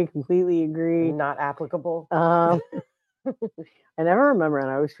disagree. Completely agree. Not applicable. I never remember,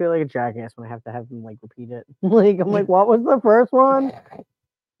 and I always feel like a jackass when I have to have them like repeat it. Like I'm like, what was the first one?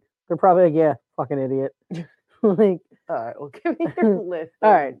 They're probably like, yeah, fucking idiot. Like, all right, well, give me your list.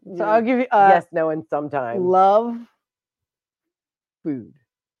 All right, so I'll give you yes, no, and sometimes. Love, food,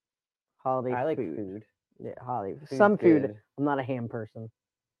 holiday. I like food. food. Yeah, holiday. Food's Some food. good. I'm not a ham person.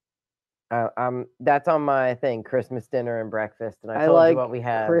 That's on my thing. Christmas dinner and breakfast, and I told like you what we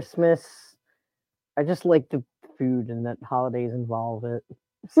had. Christmas. I just like the food and that holidays involve it.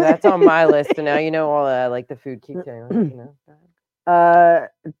 So that's on my list, and now you know all that. I like the food. Keep going. You know.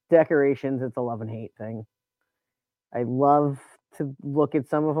 Decorations. It's a love and hate thing. I love to look at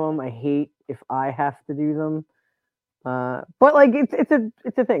some of them. I hate if I have to do them. But like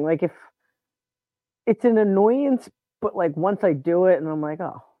it's a thing. Like if it's an annoyance, but like once I do it and I'm like,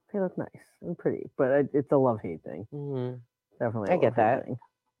 oh, hey, that's nice and pretty. But it's a love hate thing. Mhm. Definitely, I a get love-hate that. thing.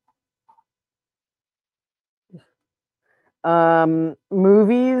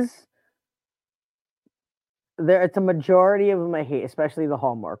 Movies. It's a majority of them I hate, especially the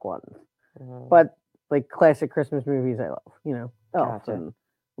Hallmark ones. Mhm. But like classic Christmas movies, I love. Elf Gotcha.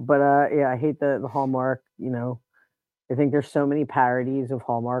 but yeah, I hate the Hallmark. I think there's so many parodies of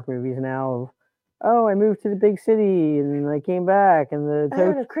Hallmark movies now. Oh, I moved to the big city and I came back, and I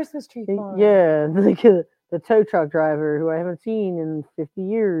own a Christmas tree farm. yeah, like the tow truck driver who I haven't seen in 50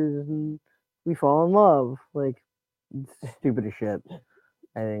 years, and we fall in love. Like, it's stupid as shit.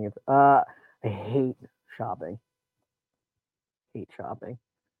 I think it's I hate shopping. Hate shopping.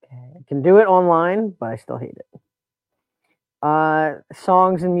 Okay. I can do it online, but I still hate it.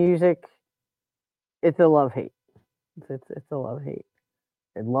 Songs and music. It's a love hate. It's a love hate.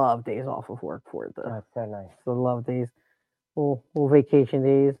 I love days off of work for it though. That's so nice. So love days, little vacation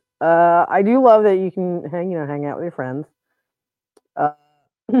days. I do love that you can hang out with your friends. Uh,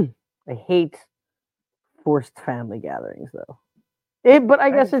 I hate forced family gatherings though. But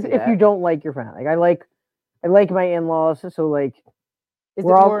I guess can it's see if you that. don't like your family. Like I like my in-laws, so like Is it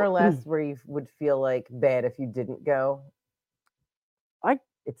we're all- more or less where you would feel like bad if you didn't go?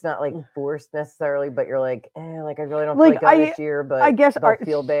 It's not like forced necessarily, but you're like, like I really don't feel like going this year, but I guess they'll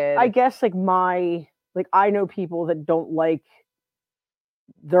feel bad. I guess like I know people that don't like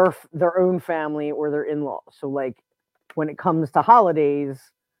their own family or their in-laws. So like when it comes to holidays,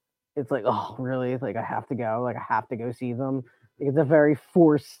 it's like, oh really? Like I have to go. Like I have to go see them. Like, it's a very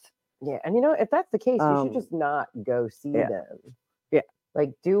forced. Yeah, and if that's the case, you should Um, just not go see yeah. them. Yeah.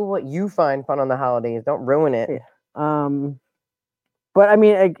 Like do what you find fun on the holidays. Don't ruin it. Yeah. But I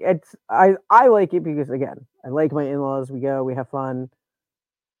mean, I like it because again, I like my in-laws. We go, we have fun,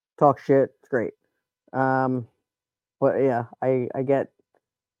 talk shit. It's great. But yeah, I get.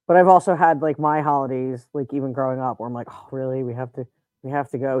 But I've also had like my holidays, like even growing up, where I'm like, oh really, we have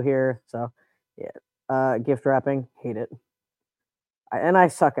to go here. So yeah, gift wrapping, hate it. And I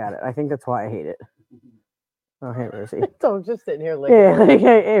suck at it. I think that's why I hate it. Oh hey Rosie. So I'm just sitting here like, Yeah, like,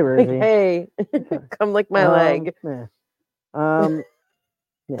 hey Rosie. like, hey, come lick my leg. Yeah.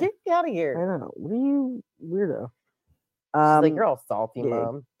 Yeah. Get out of I here. don't know. What are you weirdo? She's like, you're all salty, yeah,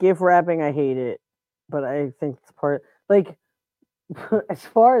 mom. Gift wrapping, I hate it, but I think it's part like as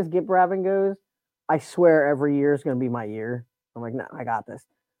far as gift wrapping goes, I swear every year is gonna be my year. I'm like, no, I got this.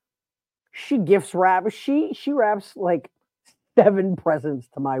 She gifts wrap. She wraps like 7 presents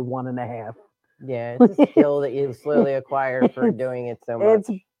to my 1.5. Yeah, it's a skill that you slowly acquire for doing it so much.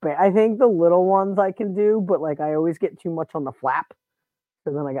 I think the little ones I can do, but like I always get too much on the flap,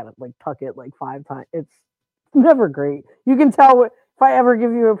 so then I gotta like tuck it like 5 times. It's never great. You can tell if I ever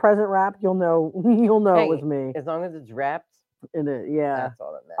give you a present wrap, you'll know it was me. As long as it's wrapped, Yeah, that's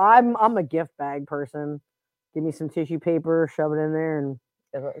all that matters. I'm a gift bag person. Give me some tissue paper, shove it in there, and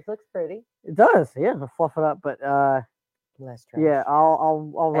it looks pretty. it does. Yeah, I'll fluff it up, but less trash. yeah,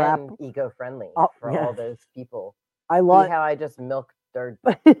 I'll wrap. And eco-friendly for yeah. all those people. I love how I just milked their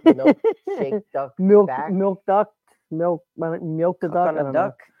milkshake duck back? milk the duck on a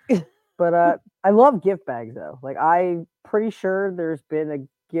duck. But I love gift bags though. Like I'm pretty sure there's been a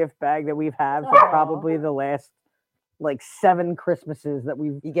gift bag that we've had for probably the last like 7 Christmases that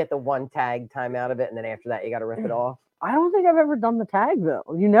we've. You get the one tag time out of it, and then after that you got to rip it off. I don't think I've ever done the tag though.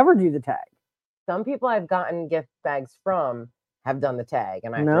 You never do the tag. Some people I've gotten gift bags from have done the tag,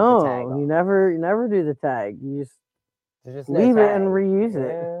 and I no, the tag off. You never do the tag. You just no leave tag. it and reuse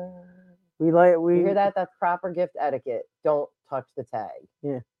it. We you hear that? That's proper gift etiquette. Don't touch the tag.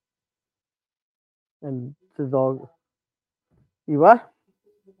 Yeah. And the dog. You what?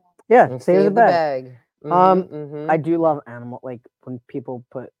 Yeah, save the bag. I do love animal, like when people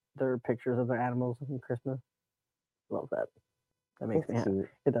put their pictures of their animals on Christmas. Love that. That makes me happy. Cute.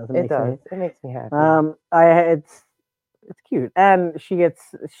 It does. It makes me happy. It's cute, and she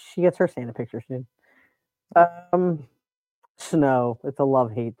gets her Santa picture soon. Snow. It's a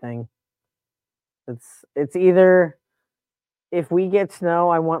love-hate thing. It's either if we get snow,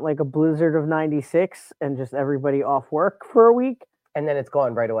 I want like a blizzard of 96 and just everybody off work for a week, and then it's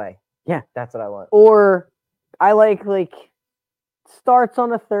gone right away. Yeah, that's what I want. Or I like starts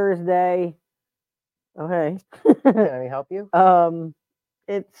on a Thursday. Okay. Can I help you?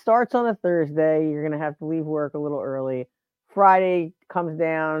 It starts on a Thursday. You're gonna have to leave work a little early. Friday comes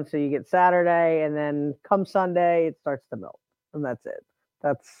down, so you get Saturday, and then come Sunday, it starts to melt, and that's it.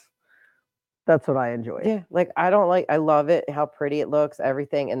 That's what I enjoy. Yeah, like I love it, how pretty it looks,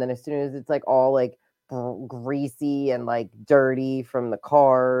 everything. And then as soon as it's like all like greasy and like dirty from the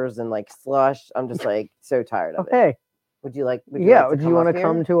cars and like slush, I'm just like so tired of it. Okay. Would you like to Do you want up to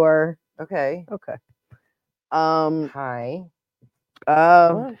come here? to our? Okay. Okay. Hi.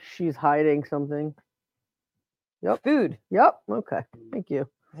 She's hiding something. Yep. Food. Yep. Okay. Thank you.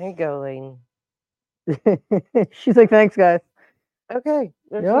 There you go, lady. She's like, thanks, guys. Okay.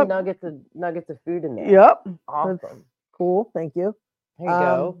 There's Yep. some nuggets of food in there. Yep. Awesome. That's cool. Thank you. There you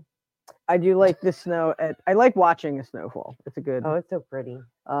go. I do like the snow. I like watching a snowfall. It's a good. Oh, it's so pretty.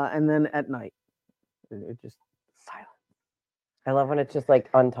 And then at night, it just silent. I love when it's just like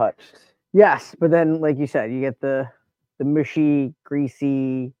untouched. Yes, but then, like you said, you get the mushy,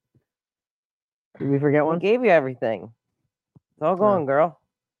 greasy. Did we forget I one? gave you everything. It's all gone, girl.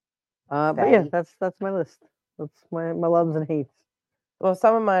 But yeah, that's my list. That's my loves and hates. Well,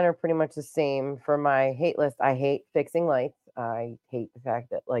 some of mine are pretty much the same. For my hate list, I hate fixing lights. I hate the fact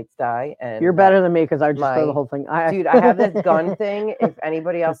that lights die. And you're better than me because I just throw the whole thing. Dude, I have this gun thing. If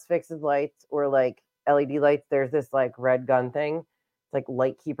anybody else fixes lights or like LED lights, there's this like red gun thing. It's like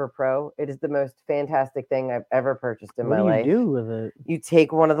Lightkeeper Pro. It is the most fantastic thing I've ever purchased in my life. What do you do with it? You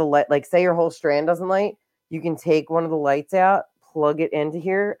take one of the like say your whole strand doesn't light, you can take one of the lights out, plug it into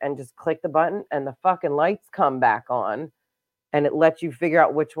here, and just click the button, and the fucking lights come back on. And it lets you figure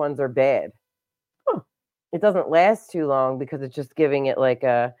out which ones are bad. Huh. It doesn't last too long because it's just giving it like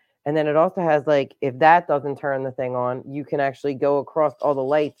a, and then it also has like, if that doesn't turn the thing on, you can actually go across all the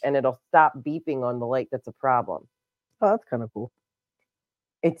lights and it'll stop beeping on the light that's a problem. Oh, that's kind of cool.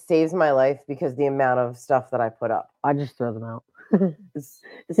 It saves my life because the amount of stuff that I put up. I just throw them out.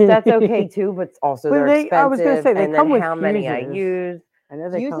 That's okay too, but also they're expensive. I was going to say, they and come then with how fuses. many I use. I know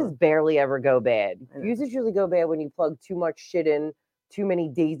they Fuses come. barely ever go bad. Fuses usually go bad when you plug too much shit in, too many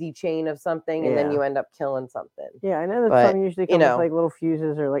daisy chain of something, and then you end up killing something. Yeah, I know that some usually come with like little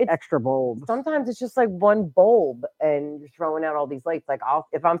fuses or like extra bulbs. Sometimes it's just like one bulb, and you're throwing out all these lights. Like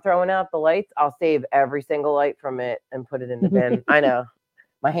if I'm throwing out the lights, I'll save every single light from it and put it in the bin. I know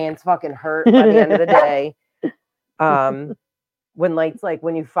my hands fucking hurt by the end of the day. When lights, like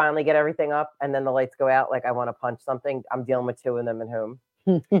when you finally get everything up and then the lights go out, like I want to punch something, I'm dealing with two of them at home.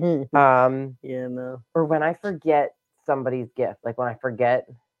 Yeah, no. Or when I forget somebody's gift, like when I forget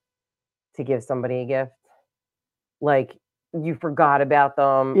to give somebody a gift, like you forgot about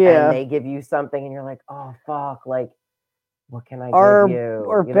them and they give you something and you're like, oh fuck, like what can I give you?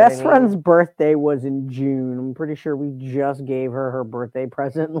 Our best friend's birthday was in June. I'm pretty sure we just gave her birthday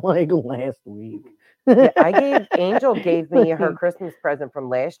present like last week. Yeah, Angel gave me her Christmas present from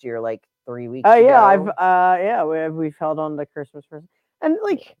last year, like 3 weeks ago. Yeah, we've held on to Christmas present. And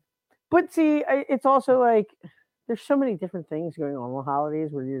like, but see, it's also like there's so many different things going on with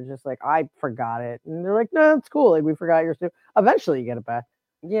holidays where you're just like, I forgot it, and they're like, no, it's cool. Like we forgot yours too. Eventually, you get it back.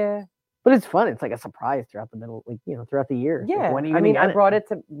 Yeah, but it's fun. It's like a surprise throughout the middle, like throughout the year. Yeah, like, when I mean, I brought it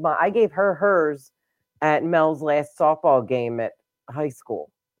to I gave her hers at Mel's last softball game at high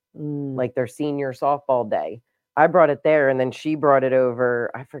school, like their senior softball day. I brought it there, and then she brought it over.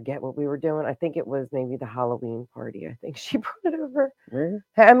 I forget what we were doing. I think it was maybe the Halloween party. I think she brought it over. Really?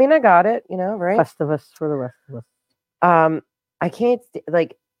 I mean, I got it, right? Festivus for the rest of us. I can't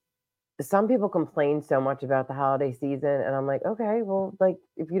like. Some people complain so much about the holiday season, and I'm like, okay, well, like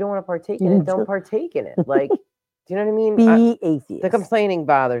if you don't want to partake in it, don't partake in it. Like, do you know what I mean? Be atheist. The complaining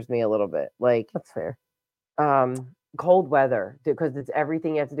bothers me a little bit. Like, that's fair. Cold weather, because it's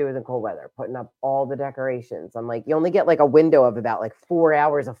everything you have to do is in cold weather, putting up all the decorations. I'm like, you only get like a window of about like 4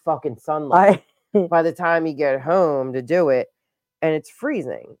 hours of fucking sunlight by the time you get home to do it, and it's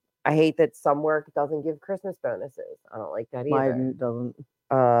freezing. I hate that some work doesn't give Christmas bonuses. I don't like that either. Mine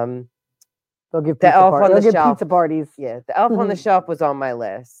doesn't. They'll give the elf on the shelf. Pizza parties. Yeah, the elf on the shelf was on my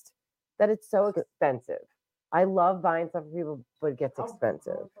list. That it's so expensive. I love buying stuff for people, but it gets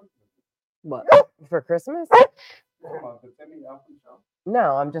expensive. What? For Christmas?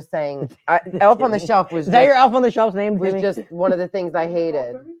 No, I'm just saying. Elf on the Shelf was. Is that your Elf on the Shelf's name? Was just one of the things I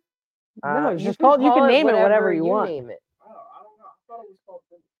hated. No, it's just called. You can name it whatever you want. Name it. I don't know. I thought it was called.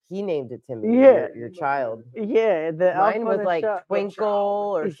 He named it Timmy. Yeah, your child. Yeah, mine was like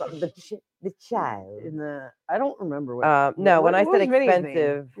Twinkle or something. The child. I don't remember what. No, when I said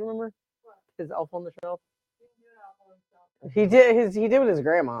expensive, do you remember his Elf on the Shelf? He did with his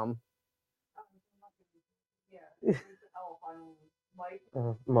grandmom.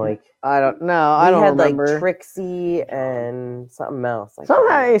 Mike. I don't know. I don't remember. Like Trixie and something else.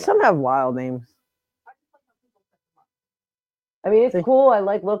 Some have wild names. I mean, it's cool. I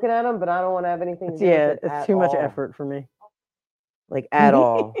like looking at them, but I don't want to have anything to do with it. It's too much effort for me. Like at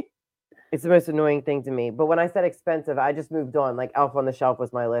all. It's the most annoying thing to me. But when I said expensive, I just moved on. Like Elf on the Shelf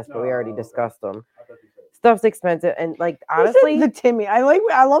was my list, but we already discussed them. I thought you said Stuff's expensive, and like You said honestly, the Timmy. I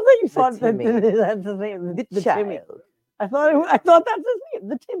love that you thought that Timmy. that's his name. The Timmy. child. I thought that's his name.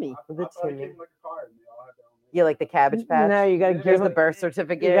 The Timmy. I The thought it Timmy. came like a card and they all had their own name. Yeah, like the Cabbage Patch. No, you gotta Yeah. Here's give the it. birth You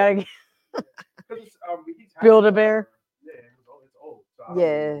certificate. gotta. Because he's had Build a it Bear. forever. Yeah, it's old. So I don't Yeah.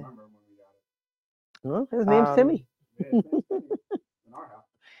 really remember when we got it. Well, his name's Timmy. Yeah, his name's Timmy in our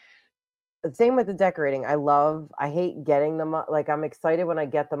house. Same with the decorating. I hate getting them up. Like I'm excited when I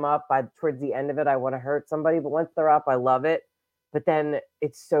get them up. By towards the end of it, I want to hurt somebody. But once they're up, I love it. But then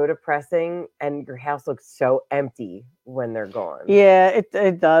it's so depressing, and your house looks so empty when they're gone. Yeah,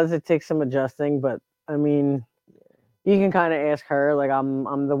 it does. It takes some adjusting, but I mean, you can kind of ask her. Like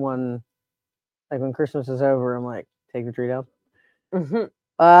I'm the one. Like when Christmas is over, I'm like, take the tree down. Mhm.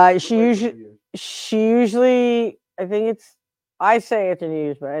 She usually I think it's I say after New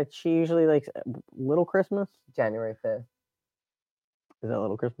Year's, but she usually likes Little Christmas. January 5th. Is that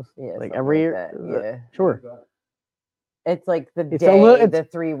Little Christmas? Yeah, like something every like year. that, Is it- yeah. sure. It's like the It's a day little- the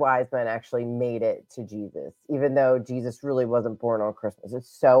three wise men actually made it to Jesus, even though Jesus really wasn't born on Christmas. It's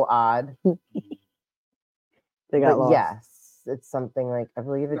so odd. They got But lost. yes, it's something like I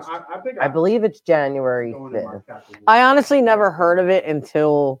believe it's I believe it's January going in my 5th. calculations. I honestly never heard of it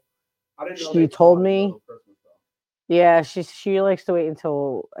until I didn't know she they told called it me. Little Christmas, though. Yeah, she likes to wait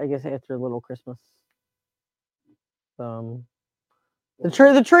until I guess after Little Christmas.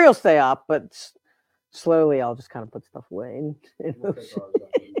 The tree will stay up, but slowly I'll just kind of put stuff away. We'll take ours up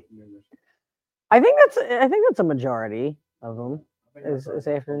in New Year's. I think that's a majority of them. I think Is that's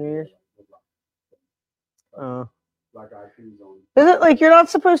after New Year's? Black Eyed Peas on. Is it like you're not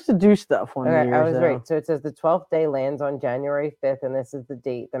supposed to do stuff on New Okay, Year's? I was though? right. So it says the 12th day lands on January 5th, and this is the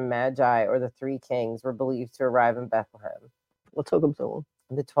date the Magi or the three kings were believed to arrive in Bethlehem. What took them so long?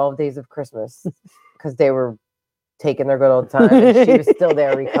 The 12 days of Christmas, because they were taking their good old time, and she was still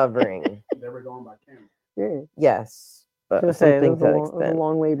there recovering. They were going by camera. Yeah. Yes, but Gonna say, something it to was that a extent.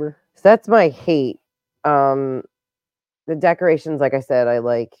 long labor. So that's my hate. The decorations, like I said, I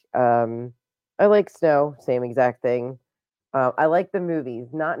like snow, same exact thing. I like the movies.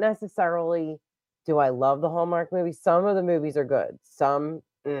 Not necessarily do I love the Hallmark movies. Some of the movies are good. Some,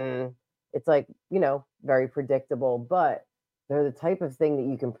 it's like, very predictable, but they're the type of thing that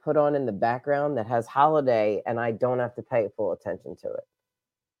you can put on in the background that has holiday and I don't have to pay full attention to it.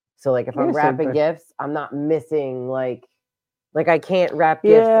 So like if I'm Yeah, same wrapping thing. gifts, I'm not missing like I can't wrap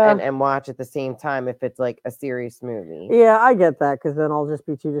gifts Yeah. and watch at the same time if it's like a serious movie. Yeah, I get that because then I'll just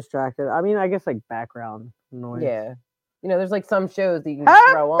be too distracted. I mean, I guess like background noise. Yeah. There's like some shows that you can just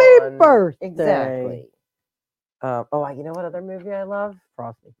throw Happy on. birthday. Exactly. You know what other movie I love?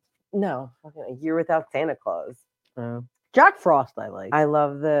 Frosty. No, fucking A Year Without Santa Claus. Jack Frost, I like. I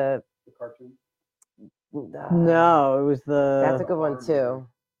love the cartoon. No, it was the. That's a good one too.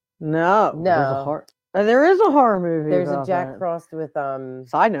 No. There is a horror movie. There's a about Jack that. Frost with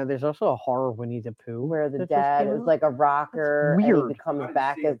Side note: there's also a horror Winnie the Pooh where the that just dad came is out. like a rocker and weird. he becomes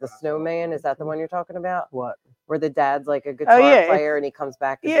back as the snowman. Is that the one you're talking about? What? Where the dad's like a guitar player and he comes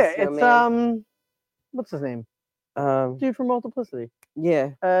back as a snowman. It's what's his name? Um, Dude from Multiplicity. yeah,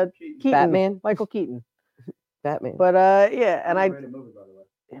 Keaton. Batman? Michael Keaton. Batman. But yeah, and Underrated movie, by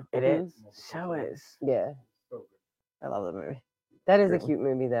the way. it is. So is. Yeah, So good. I love that movie. that is a Great cute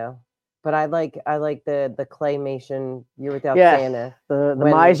movie though. But I like the claymation Year Without Yes, Santa. The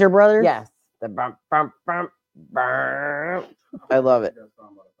When- Miser Brothers. Yes, the bump bump bump bump. I love it.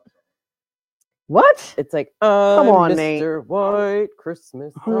 What? It's like Come on, Mr. Nate. White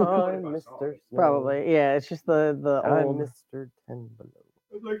Christmas, I'm Probably Mr. Snow. Probably. Yeah, it's just the I'm old. Mr. Ten Below.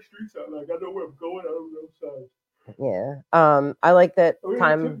 It's like streets out. Like I know where I'm going. I don't know size. Yeah. I like that It took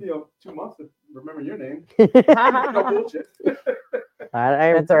time. me 2 months to remember your name. No bullshit.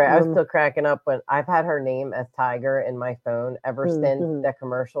 That's all right. I was still cracking up when I've had her name as Tiger in my phone ever since that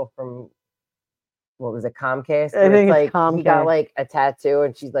commercial from what was it, Comcast? I think It's it's like he got Comcast. like a tattoo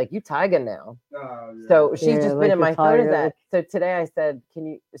and she's like, "You Tiger now." Yeah. So she's Yeah, just like been in the my phone as tiger, that. So today I said, "Can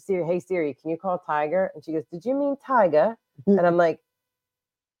you Siri? Hey Siri, can you call Tiger?" And she goes, "Did you mean Tiger?" And I'm like,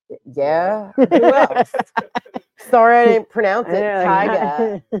 "Yeah." Who else? Sorry, I didn't pronounce it Yeah,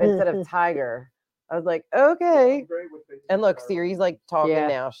 Tiger instead of Tiger. I was like, okay. And look, Siri. Siri's like talking Yeah.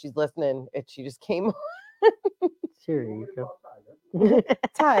 now. She's listening. She just came on. Siri.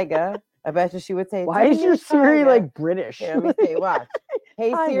 Tiger. I bet you she would say, Why "Do is you your mean Siri Tiger?" like British? Here, let me see. Watch. Hey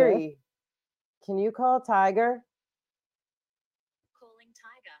Tiger. Siri, can you call Tiger?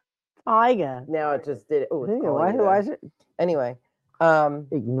 Tiger. Now it just did it. Oh, it's Hey, calling why you is though. it Anyway,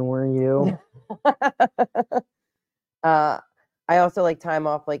 ignoring you? I I also like time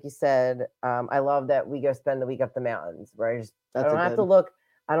off, like you said. I love that we go spend the week up the mountains, where I That's don't have to look.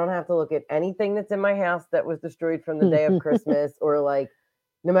 I don't have to look at anything that's in my house that was destroyed from the day of Christmas, or like,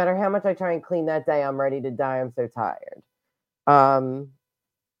 no matter how much I try and clean that day, I'm ready to die. I'm so tired.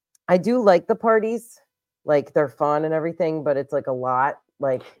 I do like the parties, like they're fun and everything, but it's like a lot.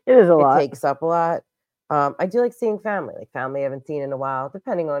 Like It is a it lot. takes up a lot. I do like seeing family, like family I haven't seen in a while,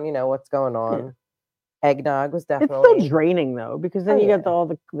 depending on what's going on. Eggnog was It's definitely still draining though, because then Oh, you yeah. get all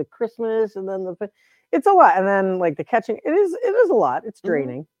the Christmas and then it's a lot, and then like the catching. It is a lot. It's Mhm.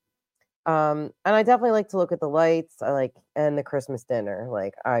 draining. And I definitely like to look at the lights. I like and the Christmas dinner.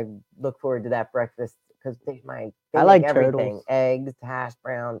 Like I look forward to that breakfast because they I make like everything turtles. eggs, hash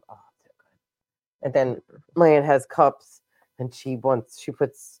browns. Oh, so good. And then my aunt has cups, and she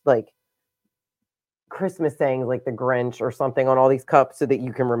puts like Christmas sayings like the Grinch or something on all these cups so that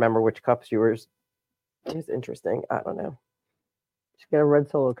you can remember which cup's yours. It's interesting. I don't know. Just get a red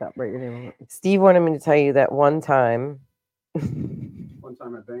Solo cup. Write your name on it. Steve wanted me to tell you that one time. One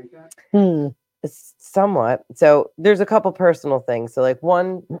time at Bandcamp. Somewhat. So there's a couple personal things. So like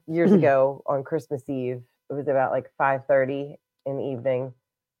years ago on Christmas Eve, it was about like 5:30 in the evening.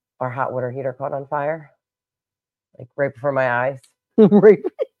 Our hot water heater caught on fire, like right before my eyes. Right.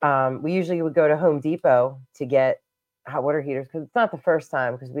 We usually would go to Home Depot to get hot water heaters because it's not the first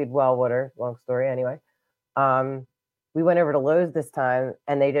time because we had well water. Long story anyway. We went over to Lowe's this time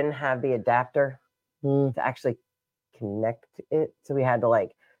and they didn't have the adapter to actually connect it, so we had to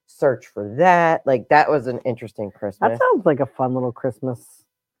like search for that. Like that was an interesting Christmas. That sounds like a fun little Christmas.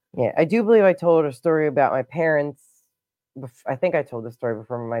 Yeah, I do believe I told a story about my parents. I think I told the story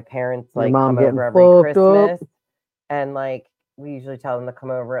before. My parents Your like mom come getting over every fucked up. Christmas, and like we usually tell them to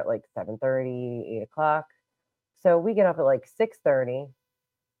come over at like 7:30, 8 o'clock. So we get up at like 6:30.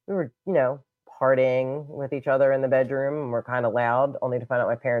 We were, partying with each other in the bedroom, and we're kind of loud. Only to find out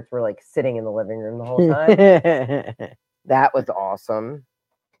my parents were like sitting in the living room the whole time. That was awesome.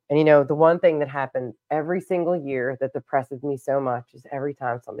 And the one thing that happens every single year that depresses me so much is every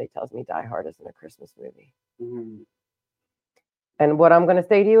time somebody tells me Die Hard isn't a Christmas movie. Mm-hmm. And what I'm going to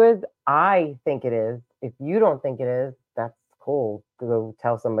say to you is, I think it is. If you don't think it is, that's cool. Go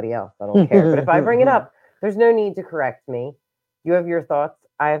tell somebody else. I don't care. But if I bring it up, there's no need to correct me. You have your thoughts.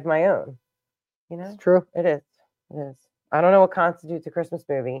 I have my own. It's true. It is. It is. I don't know what constitutes a Christmas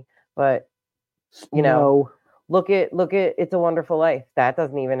movie, but look at It's a Wonderful Life. That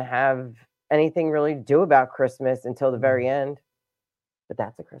doesn't even have anything really to do about Christmas until the very end. But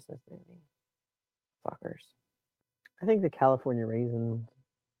that's a Christmas movie. Fuckers. I think the California Raisin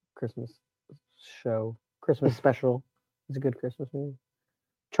Christmas special is a good Christmas movie.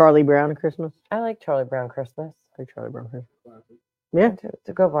 Charlie Brown Christmas. I like Charlie Brown Christmas. I like Charlie Brown Christmas. Yeah, it's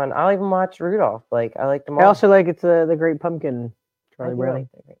a good one. I'll even watch Rudolph. Like I like them all. I also like it's the Great Pumpkin. Charlie Brown.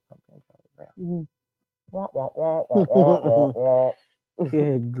 Like the Great Pumpkin. Charlie Brown. Wah, wah, wah, wah, wah, wah, wah.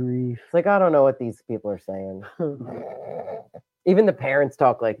 Good grief! It's like I don't know what these people are saying. Even the parents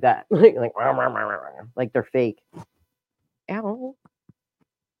talk like that, like they're fake. Ow.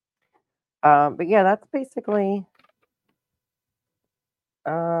 But yeah, that's basically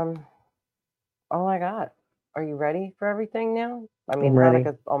all I got. Are you ready for everything now? I mean,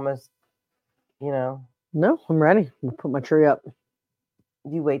 Hanukkah's almost, No, I'm ready. I'll put my tree up.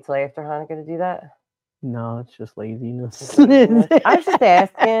 You wait till after Hanukkah to do that? No, it's just laziness. I was just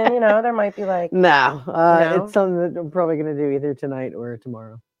asking, there might be like... No, it's something that I'm probably going to do either tonight or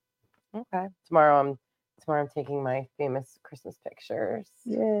tomorrow. Okay. Tomorrow I'm taking my famous Christmas pictures.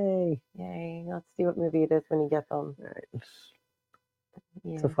 Yay. Yay. Let's see what movie it is when you get them. All right.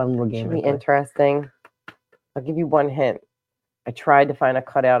 Yeah. It's a fun little game. Should be interesting. I'll give you one hint. I tried to find a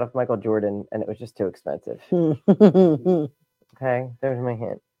cutout of Michael Jordan, and it was just too expensive. Okay, there's my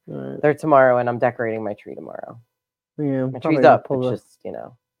hint. Right. They're tomorrow, and I'm decorating my tree tomorrow. Yeah, my tree's up. It's just,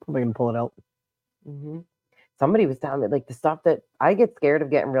 Probably gonna pull it out. Mm-hmm. Somebody was telling me, like, the stuff that I get scared of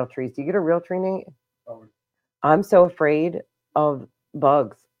getting real trees. Do you get a real tree, Nate? Oh. I'm so afraid of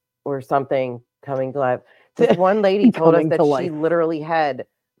bugs or something coming to life. This one lady told us that she literally had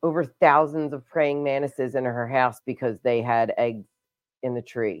over thousands of praying mantises in her house because they had eggs in the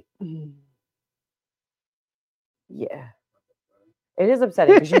tree. Yeah. It is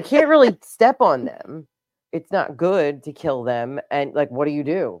upsetting because you can't really step on them. It's not good to kill them. And like, what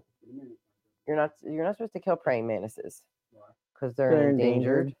do? You're not supposed to kill praying mantises because they're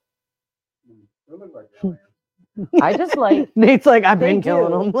endangered. They look like I just like Nate's like, I've been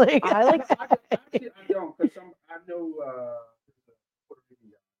killing them. Like I like actually, I don't, because I know Puerto Rican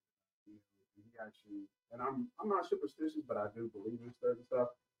guy. He actually, and I'm not superstitious, but I do believe in certain stuff.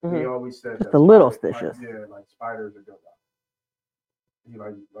 Mm-hmm. He always said just a little stitious. like spiders are good. He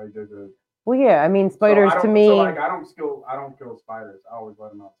like there's a. Well, yeah, I mean, So spiders to me. So like I don't kill spiders. I always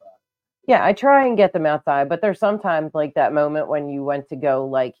let them outside. Yeah, I try and get them outside, but there's sometimes like that moment when you went to go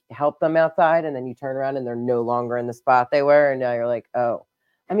like help them outside, and then you turn around and they're no longer in the spot they were, and now you're like, oh.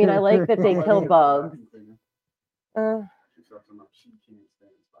 I mean, I like that they kill bugs. She can't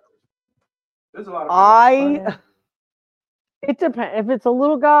stand spiders. There's a lot of. It depends. If it's a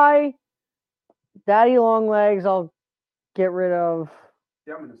little guy, daddy long legs, I'll get rid of.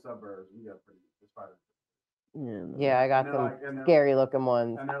 Yeah, I'm in the suburbs. We got pretty spiders. Yeah, I got some scary looking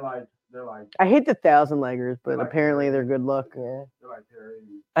ones. And they're like. I hate the 1,000-leggers, but apparently they're good luck. Yeah. They're like hairy.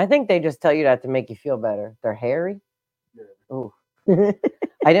 I think they just tell you that to make you feel better. They're hairy. Yeah. Ooh.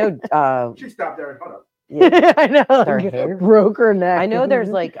 I know. She stopped there and hold up. Yeah, I know. Their hair broke her neck. I know there's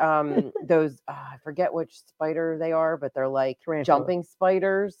like those I forget which spider they are, but they're like jumping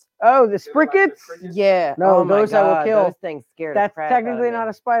spiders. Oh, the sprickets? Yeah. No, oh those I will kill. Those things scare That's the crap out of technically me. not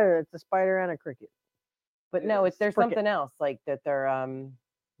a spider. It's a spider and a cricket. But no, there's something else like that. They're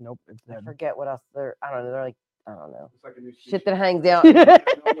Nope. I forget what else they're. I don't know. They're like I don't know. It's like a new Shit that hangs out.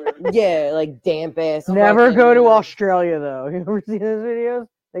 Yeah, like damp ass. Never go to Australia though. You ever seen those videos?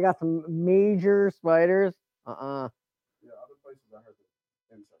 They got some major spiders. Yeah, other places I heard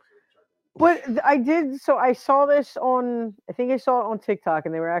the insects are But I did. So I saw this on. I think I saw it on TikTok,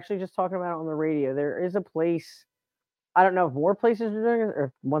 and they were actually just talking about it on the radio. There is a place. I don't know if more places are doing it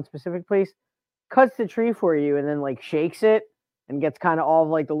or one specific place cuts the tree for you and then like shakes it and gets kind of all of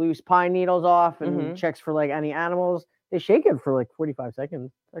like the loose pine needles off and checks for like any animals. They shake it for like 45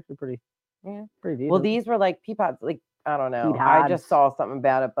 seconds. It's actually pretty decent. Well, these were like pea pods. Like I don't know. Pea I pods. just saw something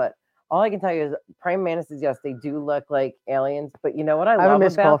about it, but all I can tell you is praying mantises. Yes, they do look like aliens. But you know what I have a love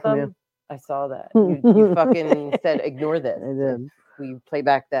missed call about from them? I saw that you fucking said ignore this. I did. If we play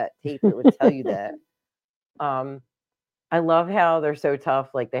back that tape, it would tell you that. I love how they're so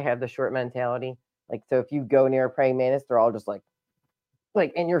tough. Like they have the short mentality. Like so, if you go near a praying mantis, they're all just like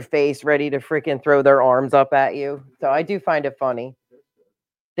in your face, ready to freaking throw their arms up at you. So I do find it funny.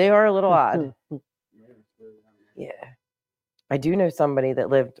 They are a little odd. Yeah. I do know somebody that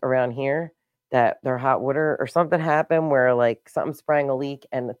lived around here that their hot water or something happened where like something sprang a leak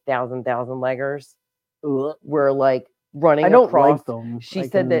and 1,000 leggers were like running I don't across. like them. She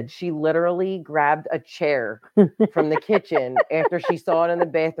said that she literally grabbed a chair from the kitchen after she saw it in the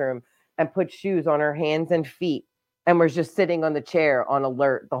bathroom and put shoes on her hands and feet and was just sitting on the chair on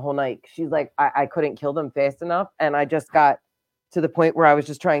alert the whole night. She's like, I couldn't kill them fast enough. And I just got to the point where I was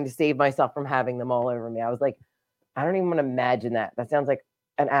just trying to save myself from having them all over me. I was like, I don't even want to imagine that. That sounds like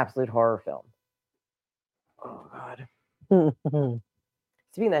an absolute horror film. Oh, God.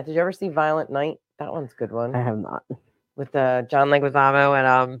 Speaking of that, did you ever see Violent Night? That one's a good one. I have not. With John Leguizamo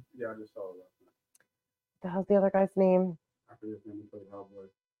and Yeah, I just saw it. the hell's the other guy's name? I forget his name. He played Hellboy.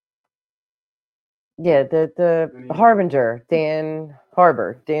 Yeah, the Harbinger, Dan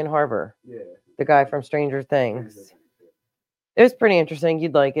Harbor. Yeah. The guy from Stranger Things. It was pretty interesting.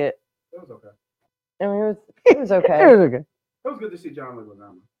 You'd like it. It was okay. I mean, it was okay. It was okay. It was good to see John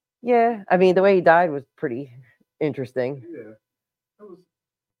Leguizamo. Yeah, I mean, the way he died was pretty interesting. Yeah.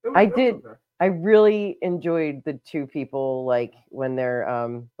 I really enjoyed the two people like when they're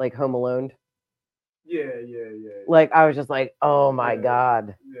like home alone. Yeah. Like I was just like, oh my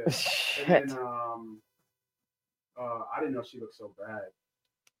God. Yeah. Shit. And then I didn't know she looked so bad.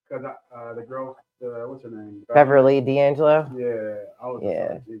 Because the girl, what's her name? Beverly D'Angelo. Yeah. I was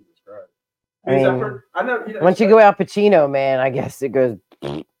just like, Jesus Christ. I mean, once you go Al Pacino, man, I guess it goes.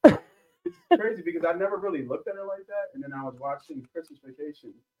 It's crazy because I never really looked at her like that, and then I was watching Christmas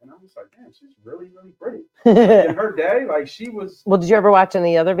Vacation, and I'm just like, damn, she's really, really pretty. Like, in her day, like she was. Well, did you ever watch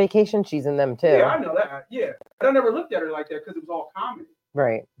any other Vacation? She's in them too. Yeah, I know that. Yeah, but I never looked at her like that because it was all comedy.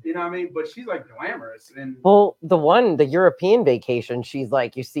 Right. You know what I mean? But she's like glamorous, and well, the European Vacation, she's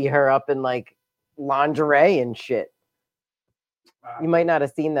like, you see her up in like lingerie and shit. You might not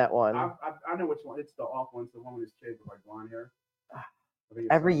have seen that one. I know which one. It's the off one. It's the one with his kids with like blonde hair.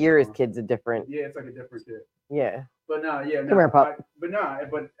 Every year his kid's a different. Yeah, it's like a different kid. Yeah. But no, yeah, no. Come here, Pop. But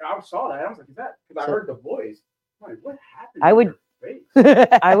I saw that. I was like, is that? Because I heard the voice. I'm like, what happened? I would. Face?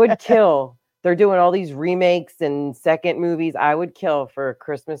 I would kill. They're doing all these remakes and second movies. I would kill for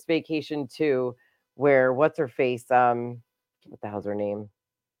Christmas Vacation 2, where what's her face? What the hell's her name?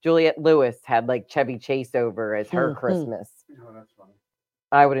 Juliette Lewis had like Chevy Chase over as her Christmas. Oh, that's funny.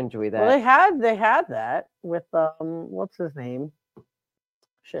 I would enjoy that. Well, they had that with what's his name?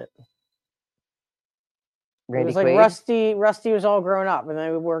 Shit. Randy it was like Quaid? Rusty was all grown up, and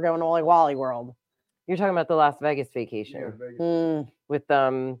then we were going to like Wally World. You're talking about the Las Vegas Vacation Yeah, Vegas. with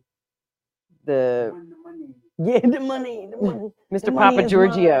the Yeah, the money. Mr. The money Papa is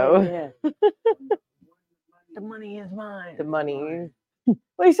Giorgio. mine, yeah. The money is mine. The money.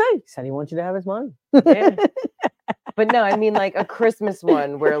 What he say? He said he wants you to have his money. Yeah. But no, I mean like a Christmas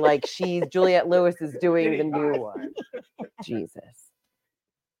one where like Juliette Lewis is doing the new one. Jesus.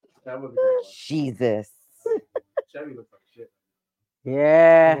 That was a good one. Jesus. Chevy looks like shit.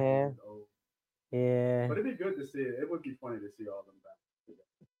 Yeah. Yeah. He's old. Yeah. But it'd be good to see it. It would be funny to see all of them back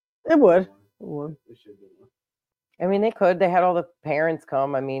together. It would. It would. It should be one. I mean, they could. They had all the parents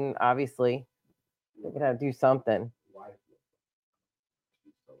come. I mean, obviously, they could have do something. Wife.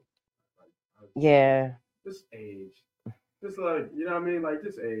 She's so, Yeah. This age. Just like, you know what I mean? Like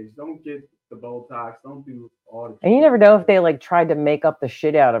this age. Don't get the Botox. Don't do all the And you never know if they like tried to make up the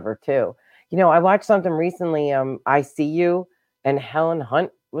shit out of her too. You know, I watched something recently. I See You, and Helen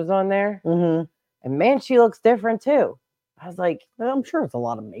Hunt was on there, Mm-hmm. and man, she looks different too. I was like, I'm sure it's a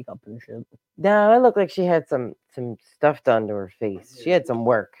lot of makeup and shit. no, it looked like she had some stuff done to her face. She had some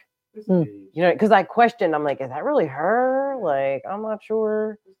work. This Hmm. age. You know, because I questioned. I'm like, is that really her? Like, I'm not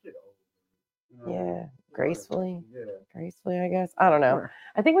sure. Just get old. You know? Yeah, gracefully. Yeah. Gracefully, I guess. I don't know. Sure.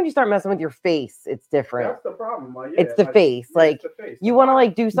 I think when you start messing with your face, it's different. That's the problem. Like, It's the face. yeah, Like, it's the face. you want to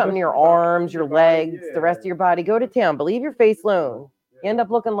like do something to your Your body, arms, your your body, legs, the rest of your body. Go to town. But leave your face alone. You end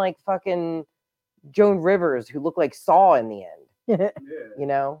up looking like fucking Joan Rivers, who looked like Saw in the end. Yeah. You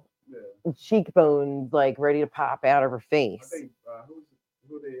know, Yeah. cheekbones like ready to pop out of her I face. think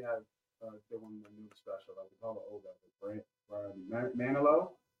who they have doing the new special? Like with all the old guys, Brian Manilow.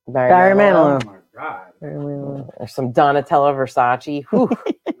 Barry Manilow. Oh my god. Or some Donatella Versace. Whew.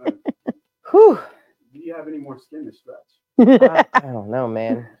 Whew. Do you have any more skin to stretch? I don't know,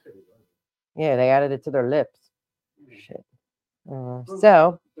 man. Yeah, they added it to their lips. Shit.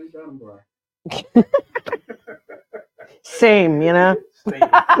 So, Think that, boy. Same, you know.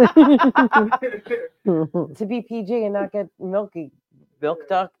 to be PG and not get milk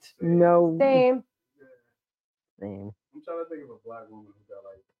duct. No. Same. Same. I'm trying to think of a black woman who got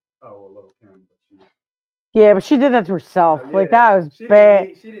like, a little Kim, but she. Yeah, but she did that to herself. Yeah, Like that was she bad.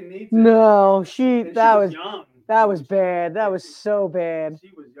 She didn't need to. No, And that was young. that was bad. That was so bad.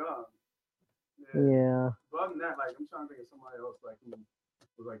 She was young. Yeah. But other than that, like I'm trying to think of somebody else like who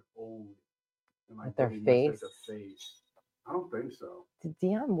was like old and like With their really messed face? up their face. I don't think so. Did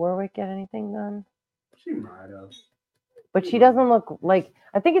Dionne Warwick get anything done? She might have. But she doesn't look like.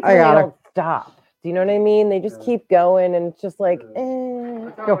 I think it's I when they got her. don't stop. Do you know what I mean? They just Yeah. keep going, and it's just like, Yeah.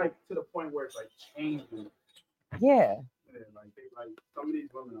 It's kind Go. of like to the point where it's like changing. yeah. Yeah, like some of these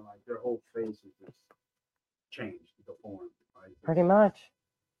women are like their whole face is just changed, deformed. Like Pretty much.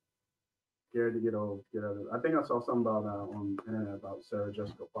 scared to get old. I think I saw something about on the internet about Sarah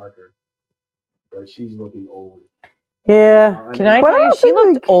Jessica Parker. That she's looking old. Yeah. Can I But I tell you, don't she think,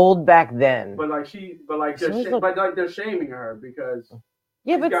 looked like- old back then. But She was they're shaming her because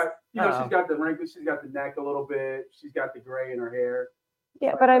Yeah, she's but got, oh. she's got the wrinkles, she's got the neck a little bit, she's got the gray in her hair.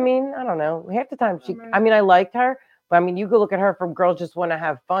 yeah, but I mean, I don't know. Half the time, I liked her, but I mean, you go look at her from Girls Just Want to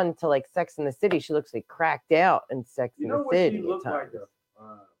Have Fun to like Sex in the City. She looks like cracked out in Sex You in know the what City. she at looked times. like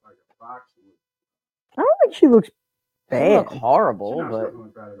a fox. I don't think she looks She doesn't look bad. horrible, She's not but looking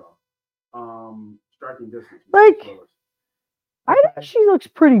like that at all. Striking distance. Like- I think she looks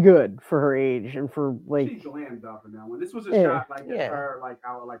pretty good for her age and for like. She glammed up in that one. This was a Yeah. shot like Yeah. at her like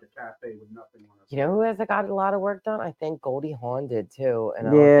out like a cafe with nothing on her. you know who has got a lot of work done? I think Goldie Hawn did too, and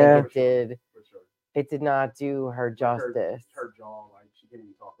I Yeah. don't think it did. For sure. It did not do her Like justice. Her jaw, like she can't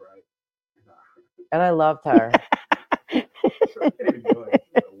even talk right. And I loved her. She can't even do it.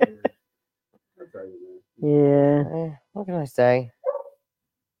 She's so weird. I'll tell you, man. Yeah. What can I say?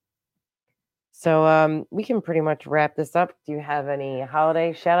 So we can pretty much wrap this up. Do you have any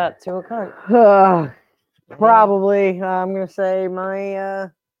holiday shout out to a cunt? Probably. I'm gonna say my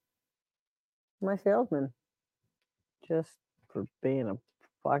my salesman, just for being a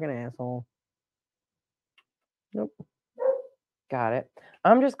fucking asshole. Nope. Got it.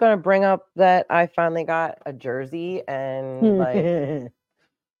 I'm just gonna bring up that I finally got a jersey, and like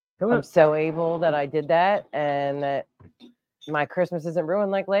Come I'm on. so able that I did that, and that my Christmas isn't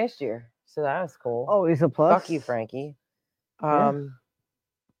ruined like last year. So that was cool. Always a plus. Fuck you, Frankie. Yeah.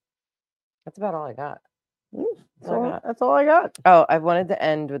 That's about all I got. That's all I got. Oh, I wanted to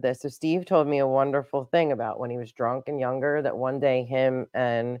end with this. So Steve told me a wonderful thing about when he was drunk and younger, that one day him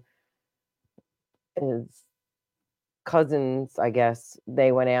and his cousins, I guess,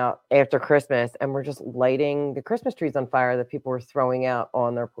 they went out after Christmas and were just lighting the Christmas trees on fire that people were throwing out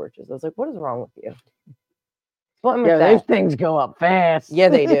on their porches. I was like, what is wrong with you? Something Yeah, with those that. things go up fast. Yeah,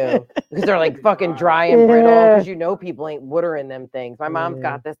 they do. Because they're like fucking dry and brittle. Yeah. Because you know people ain't watering them things. My mom's Yeah.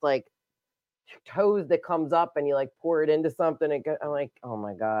 got this like toes that comes up and you like pour it into something. I'm like, oh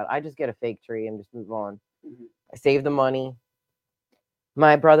my God, I just get a fake tree and just move on. Mhm. I save the money.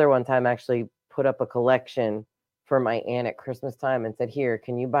 My brother one time actually put up a collection for my aunt at Christmas time and said, here,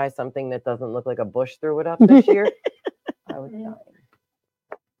 can you buy something that doesn't look like a bush threw it up this year? I was dying.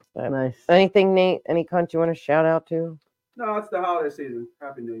 But Nice. anything, Nate? Any cunt you want to shout out to? No, it's the holiday season.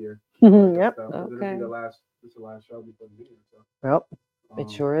 Happy New Year. Yep. Stuff. It'll be Okay. the last. It's the last show before the New Year. So. Yep.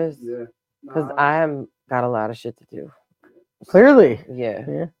 It sure is. Yeah. Because No, I'm got a lot of shit to do. Clearly. Yeah.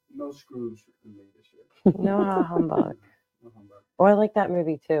 Yeah. no Scrooge for me this year. No humbug. No humbug. Oh, I like that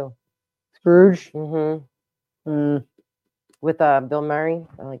movie too. Scrooge. Mm-hmm. Mm. With Bill Murray.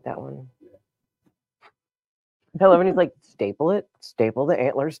 I like that one. I love when he's like, staple the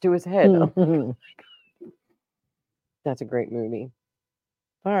antlers to his head. That's a great movie.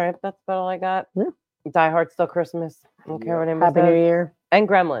 All right, that's about all I got. Yeah. Die Hard, Still Christmas. I don't care what anybody Happy New says. Year. And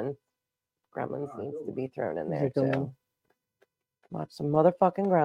Gremlins. Gremlins Oh, needs good to be thrown in That's there a good too. one. Watch some motherfucking Gremlins.